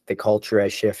changes. The culture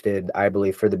has shifted, I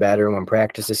believe, for the better. When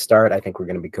practices start, I think we're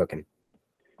going to be cooking.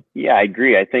 Yeah, I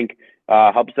agree. I think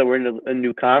helps that we're in a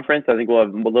new conference. I think we'll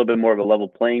have a little bit more of a level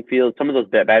playing field. Some of those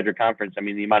Badger conference, I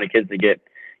mean, the amount of kids they get,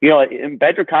 in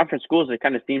Badger conference schools, it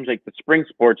kind of seems like the spring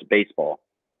sports baseball.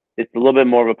 It's a little bit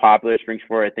more of a popular spring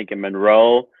sport. I think in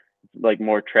Monroe, like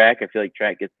more track. I feel like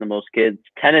track gets the most kids.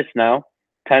 Tennis now.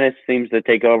 Tennis seems to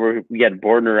take over. We had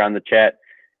Bordner on the chat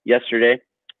yesterday.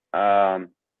 Um,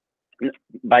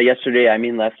 by yesterday, I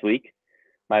mean last week.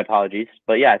 My apologies.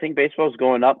 But yeah, I think baseball's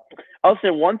going up. I'll say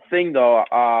one thing though,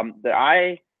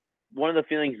 one of the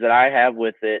feelings that I have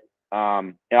with it,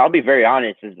 and I'll be very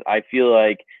honest, is I feel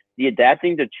like the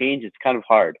adapting to change is kind of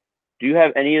hard. Do you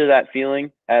have any of that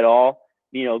feeling at all?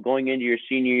 Going into your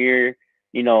senior year,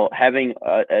 having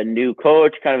a new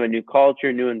coach, kind of a new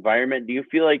culture, new environment. Do you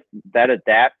feel like that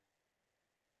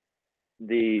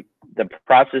the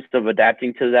process of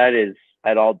adapting to that is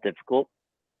at all difficult?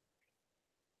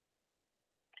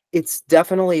 It's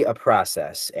definitely a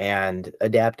process, and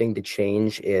adapting to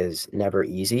change is never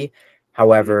easy.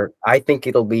 However, I think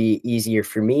it'll be easier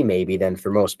for me maybe than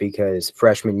for most because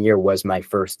freshman year was my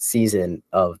first season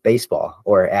of baseball,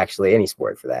 or actually any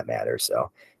sport for that matter. So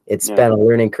it's Yeah. been a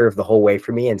learning curve the whole way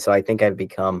for me. And so I think I've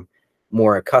become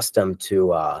more accustomed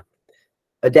to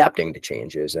adapting to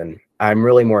changes. And I'm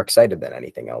really more excited than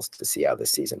anything else to see how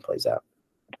this season plays out.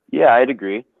 Yeah, I'd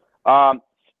agree.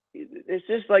 It's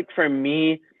just like for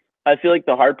me, I feel like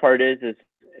the hard part is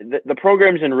the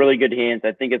program's in really good hands.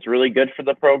 I think it's really good for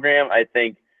the program. I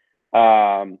think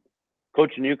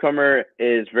Coach Newcomer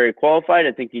is very qualified.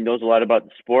 I think he knows a lot about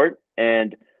the sport,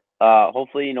 and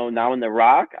hopefully, now in the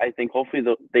Rock, I think hopefully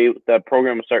the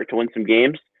program will start to win some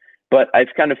games. But I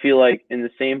kind of feel like in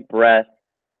the same breath,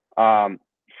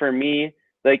 for me,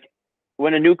 like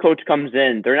when a new coach comes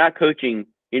in, they're not coaching,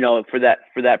 for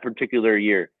that particular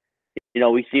year.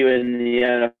 We see it in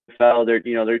the NFL.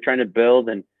 They're trying to build,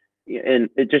 and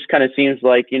it just kind of seems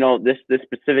like this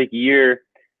specific year,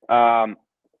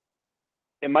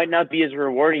 it might not be as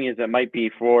rewarding as it might be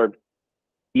for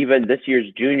even this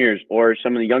year's juniors or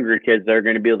some of the younger kids that are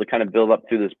going to be able to kind of build up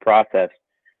through this process.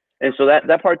 And so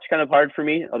that part's kind of hard for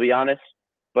me. I'll be honest,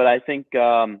 but I think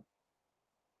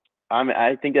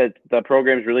I think that the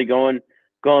program's really going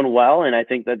well, and I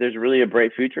think that there's really a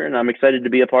bright future, and I'm excited to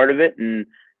be a part of it. And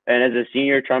as a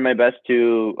senior, try my best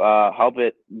to help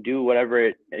it do whatever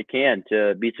it can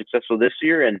to be successful this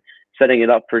year and setting it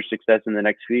up for success in the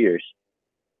next few years.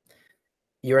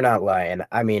 You're not lying.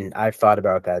 I mean, I've thought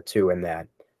about that too, and that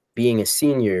being a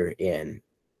senior in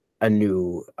a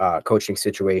new coaching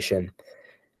situation,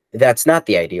 that's not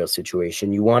the ideal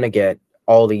situation. You want to get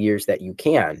all the years that you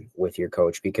can with your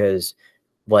coach because,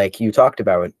 like you talked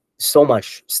about, so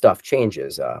much stuff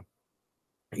changes.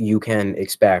 You can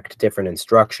expect different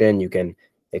instruction. You can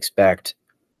expect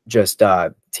just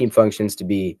team functions to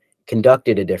be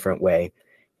conducted a different way.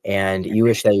 And you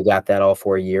wish that you got that all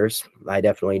 4 years. I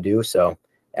definitely do. So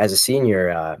as a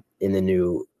senior in the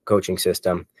new coaching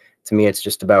system, to me, it's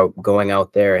just about going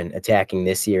out there and attacking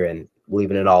this year and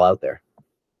leaving it all out there.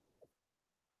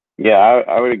 Yeah,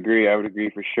 I would agree. I would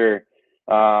agree for sure.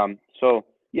 So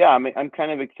yeah, I'm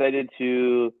kind of excited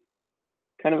to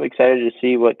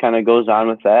see what kind of goes on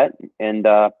with that, and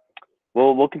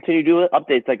we'll continue doing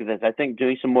updates like this. I think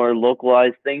doing some more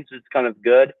localized things is kind of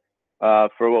good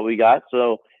for what we got.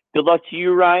 So good luck to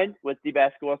you, Ryan, with the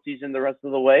basketball season the rest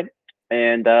of the way,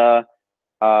 and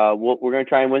we're going to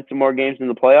try and win some more games in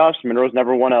the playoffs. Monroe's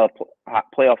never won a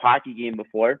playoff hockey game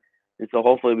before, and so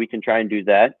hopefully we can try and do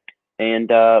that. And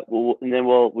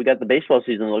then we got the baseball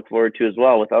season to look forward to as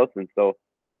well with Elson. So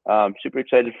super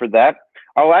excited for that.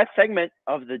 Our last segment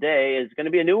of the day is going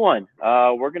to be a new one.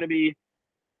 We're going to be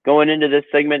going into this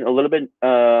segment a little bit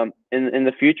in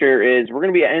the future. We're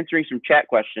going to be answering some chat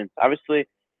questions. Obviously,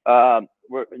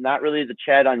 we're not really the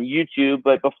chat on YouTube,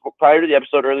 but prior to the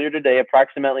episode earlier today,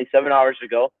 approximately 7 hours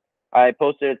ago, I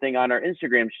posted a thing on our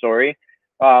Instagram story,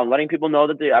 letting people know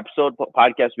that the episode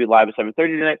podcast will be live at 7:30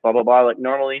 tonight, blah, blah, blah, like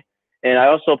normally. And I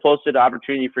also posted an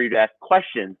opportunity for you to ask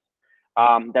questions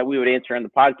that we would answer on the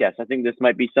podcast. I think this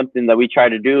might be something that we try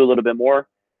to do a little bit more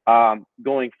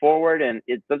going forward. And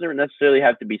it doesn't necessarily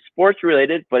have to be sports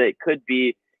related, but it could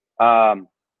be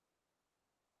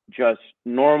just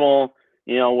normal,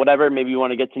 whatever. Maybe you want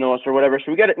to get to know us or whatever.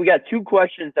 So we got 2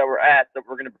 questions that were asked that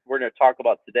we're gonna talk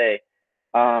about today.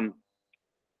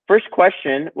 First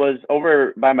question was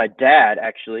over by my dad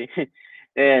actually,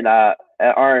 and at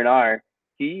R&R.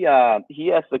 He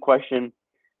asked the question.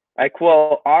 I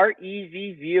quote: Are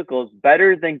EV vehicles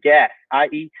better than gas,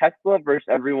 i.e., Tesla versus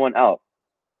everyone else?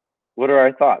 What are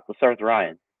our thoughts? Let's start with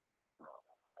Ryan.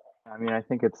 I mean, I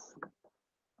think it's.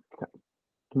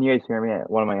 Can you guys hear me?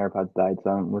 One of my AirPods died, so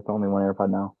I'm with only one AirPod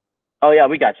now. Oh yeah,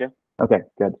 we got you. Okay,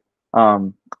 good. I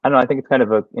don't know. I think it's kind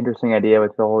of an interesting idea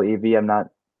with the whole EV. I'm not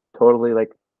totally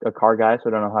like a car guy, so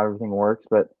I don't know how everything works,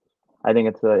 but I think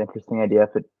it's an interesting idea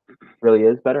if it really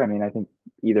is better. I mean, I think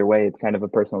either way, it's kind of a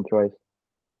personal choice.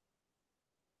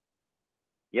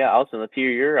 Yeah, Alison, let's hear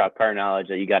your car knowledge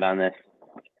that you got on this.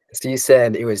 So you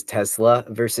said it was Tesla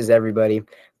versus everybody.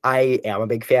 I am a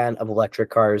big fan of electric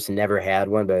cars, never had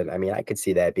one, but I mean, I could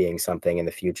see that being something in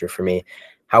the future for me.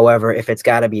 However, if it's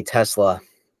got to be Tesla,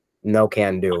 no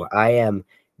can do. I am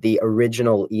the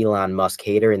original Elon Musk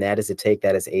hater, and that is a take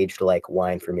that has aged like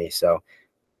wine for me. So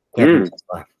can't do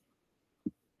Tesla.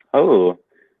 Oh,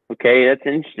 okay, that's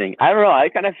interesting. I don't know. I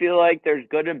kind of feel like there's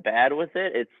good and bad with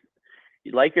it. It's,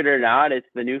 you like it or not, it's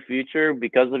the new future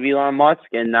because of Elon Musk,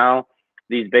 and now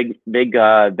these big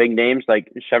names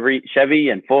like Chevy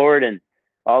and Ford and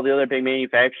all the other big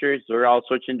manufacturers, they're all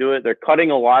switching to it. They're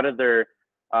cutting a lot of their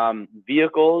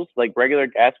vehicles, like regular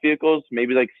gas vehicles,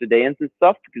 maybe like sedans and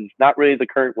stuff, because it's not really the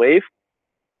current wave,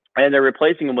 and they're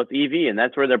replacing them with EV, and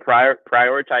that's where they're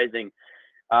prioritizing.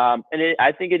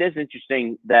 I think it is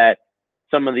interesting that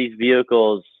some of these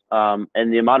vehicles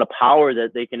and the amount of power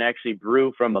that they can actually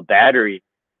brew from a battery.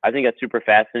 I think that's super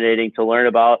fascinating to learn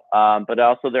about. But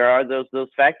also there are those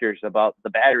factors about the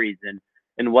batteries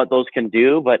and what those can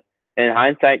do. But in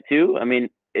hindsight too, I mean,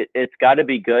 it's got to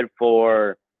be good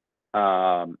for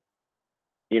the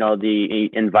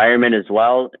environment as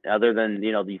well. Other than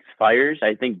these fires,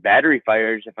 I think battery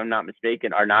fires, if I'm not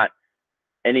mistaken, are not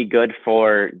any good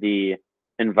for the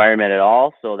environment at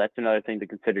all. So that's another thing to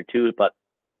consider too. But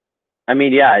I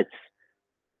mean, yeah,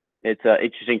 it's an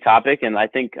interesting topic, and I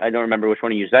think I don't remember which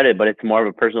one of you said it, but it's more of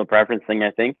a personal preference thing,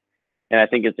 I think. And I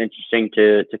think it's interesting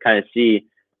to kind of see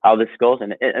how this goes.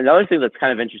 And another thing that's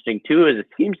kind of interesting too is it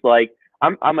seems like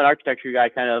I'm an architecture guy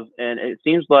kind of, and it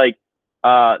seems like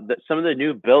that some of the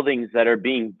new buildings that are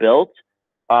being built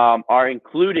are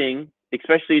including,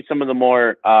 especially some of the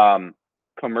more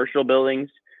commercial buildings,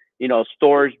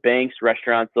 stores, banks,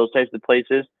 restaurants, those types of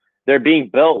places. They're being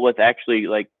built with actually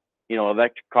like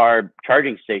electric car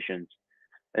charging stations.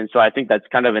 And so I think that's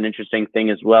kind of an interesting thing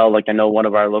as well. Like I know one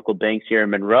of our local banks here in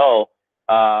Monroe,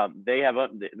 they have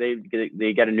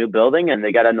they got a new building and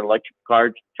they got an electric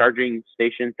car charging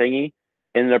station thingy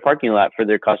in their parking lot for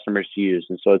their customers to use.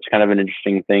 And so it's kind of an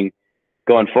interesting thing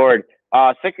going forward.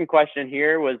 Second question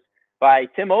here was by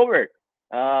Tim Overt,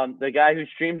 the guy who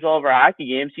streams all of our hockey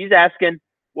games. He's asking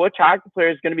which hockey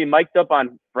player is going to be mic'd up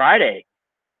on Friday.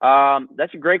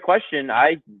 That's a great question.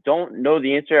 I don't know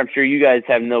the answer. I'm sure you guys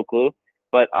have no clue,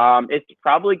 but it's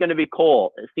probably going to be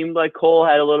Cole. It seemed like Cole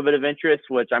had a little bit of interest,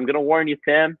 which I'm going to warn you,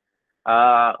 Tim.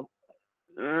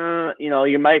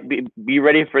 You might be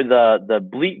ready for the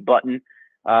bleep button.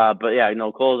 But yeah,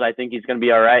 Cole's, I think he's going to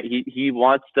be all right. He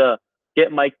wants to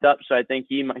get mic'd up, so I think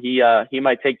he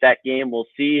might take that game. We'll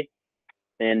see.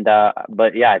 And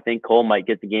but yeah, I think Cole might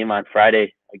get the game on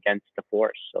Friday against the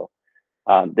Force. So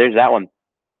there's that one.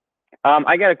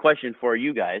 I got a question for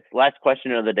you guys. Last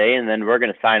question of the day, and then we're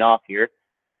going to sign off here.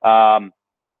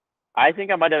 I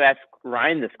think I might have asked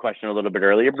Ryan this question a little bit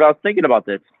earlier, but I was thinking about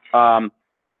this.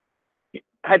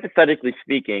 Hypothetically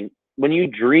speaking, when you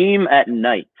dream at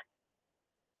night,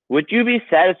 would you be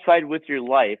satisfied with your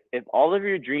life if all of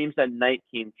your dreams at night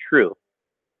came true?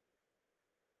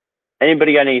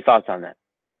 Anybody got any thoughts on that?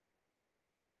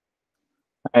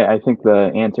 I think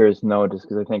the answer is no, just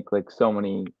because I think like so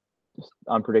many just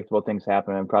unpredictable things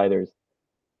happen, and probably there's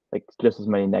like just as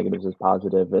many negatives as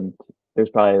positive, and there's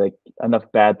probably like enough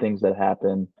bad things that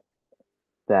happen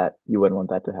that you wouldn't want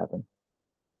that to happen.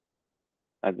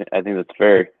 I think that's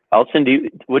fair. Elton,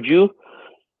 would you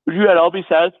at all be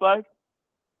satisfied?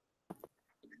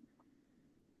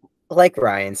 Like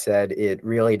Ryan said, it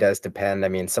really does depend. I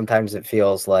mean, sometimes it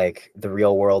feels like the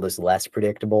real world is less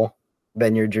predictable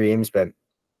than your dreams, but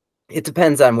it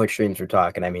depends on which dreams we're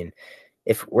talking. I mean,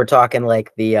 if we're talking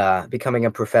like the becoming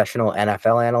a professional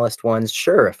NFL analyst ones,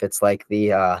 sure. If it's like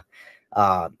the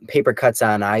paper cuts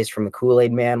on eyes from the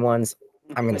Kool-Aid Man ones,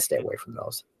 I'm going to stay away from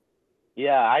those.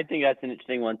 Yeah, I think that's an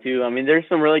interesting one too. I mean, there's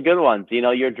some really good ones.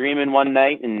 You're dreaming one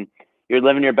night and you're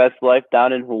living your best life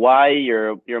down in Hawaii.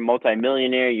 You're a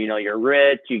multimillionaire. You're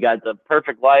rich. You got the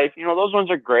perfect life. Those ones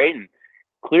are great, and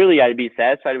clearly I'd be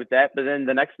satisfied with that. But then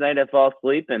the next night I fall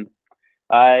asleep and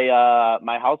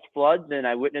my house floods and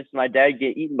I witnessed my dad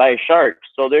get eaten by a shark.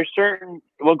 So there's certain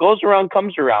what goes around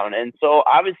comes around, and so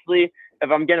obviously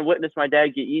if I'm gonna witness my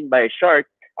dad get eaten by a shark,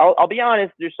 I'll be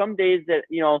honest. There's some days that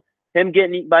him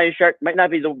getting eaten by a shark might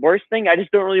not be the worst thing. I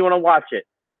just don't really want to watch it,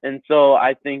 and so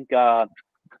I think I'll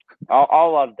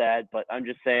love that. But I'm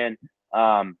just saying,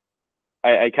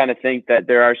 I kind of think that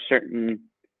there are certain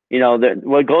that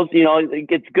what goes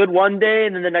it's good one day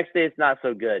and then the next day it's not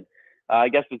so good. I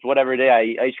guess it's whatever day I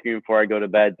eat ice cream before I go to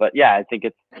bed. But yeah, I think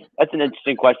that's an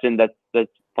interesting question.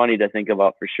 That's funny to think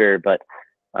about for sure. But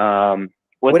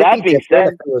with Would it that be being different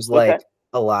said, if it was like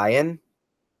a lion,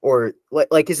 or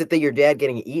like is it that your dad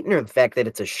getting eaten, or the fact that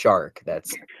it's a shark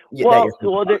that's well,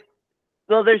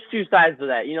 there's two sides to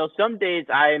that. Some days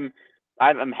I'm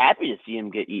happy to see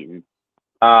him get eaten.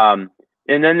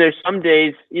 And then there's some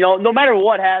days, no matter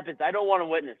what happens, I don't want to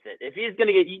witness it. If he's going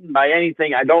to get eaten by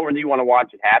anything, I don't really want to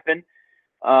watch it happen.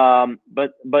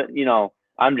 But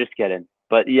I'm just kidding.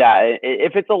 But yeah,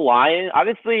 if it's a lion,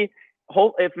 obviously,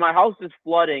 if my house is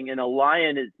flooding and a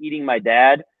lion is eating my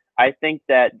dad, I think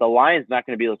that the lion's not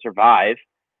going to be able to survive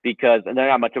because they're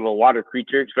not much of a water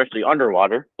creature, especially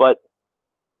underwater. But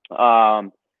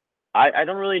I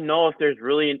don't really know if there's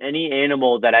really any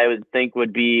animal that I would think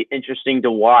would be interesting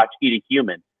to watch eat a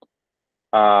human.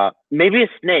 Maybe a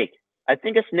snake. I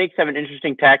think snakes have an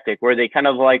interesting tactic where they kind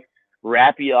of like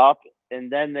wrap you up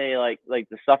and then they like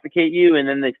to suffocate you and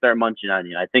then they start munching on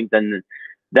you. I think then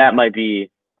that might be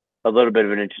a little bit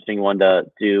of an interesting one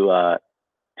to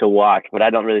watch, but I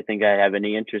don't really think I have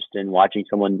any interest in watching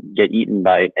someone get eaten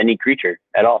by any creature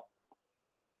at all.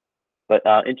 But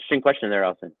interesting question there,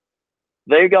 Elson.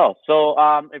 There you go. So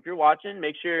if you're watching,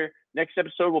 make sure next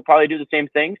episode we'll probably do the same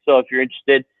thing. So if you're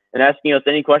interested in asking us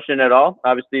any question at all,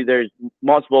 obviously there's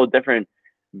multiple different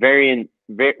varying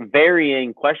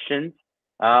questions.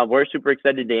 We're super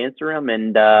excited to answer them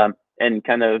and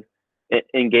kind of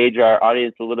engage our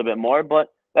audience a little bit more. But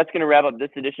that's going to wrap up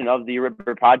this edition of the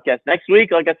Ripper Podcast. Next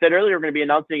week, like I said earlier, we're going to be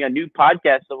announcing a new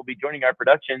podcast that will be joining our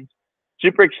productions.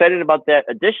 Super excited about that.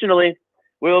 Additionally,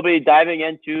 we will be diving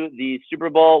into the Super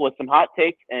Bowl with some hot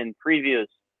takes and previews.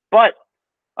 But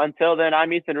until then,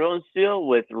 I'm Ethan Rosensteel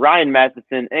with Ryan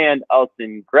Matheson and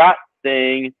Elson Grott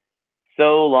saying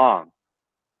so long.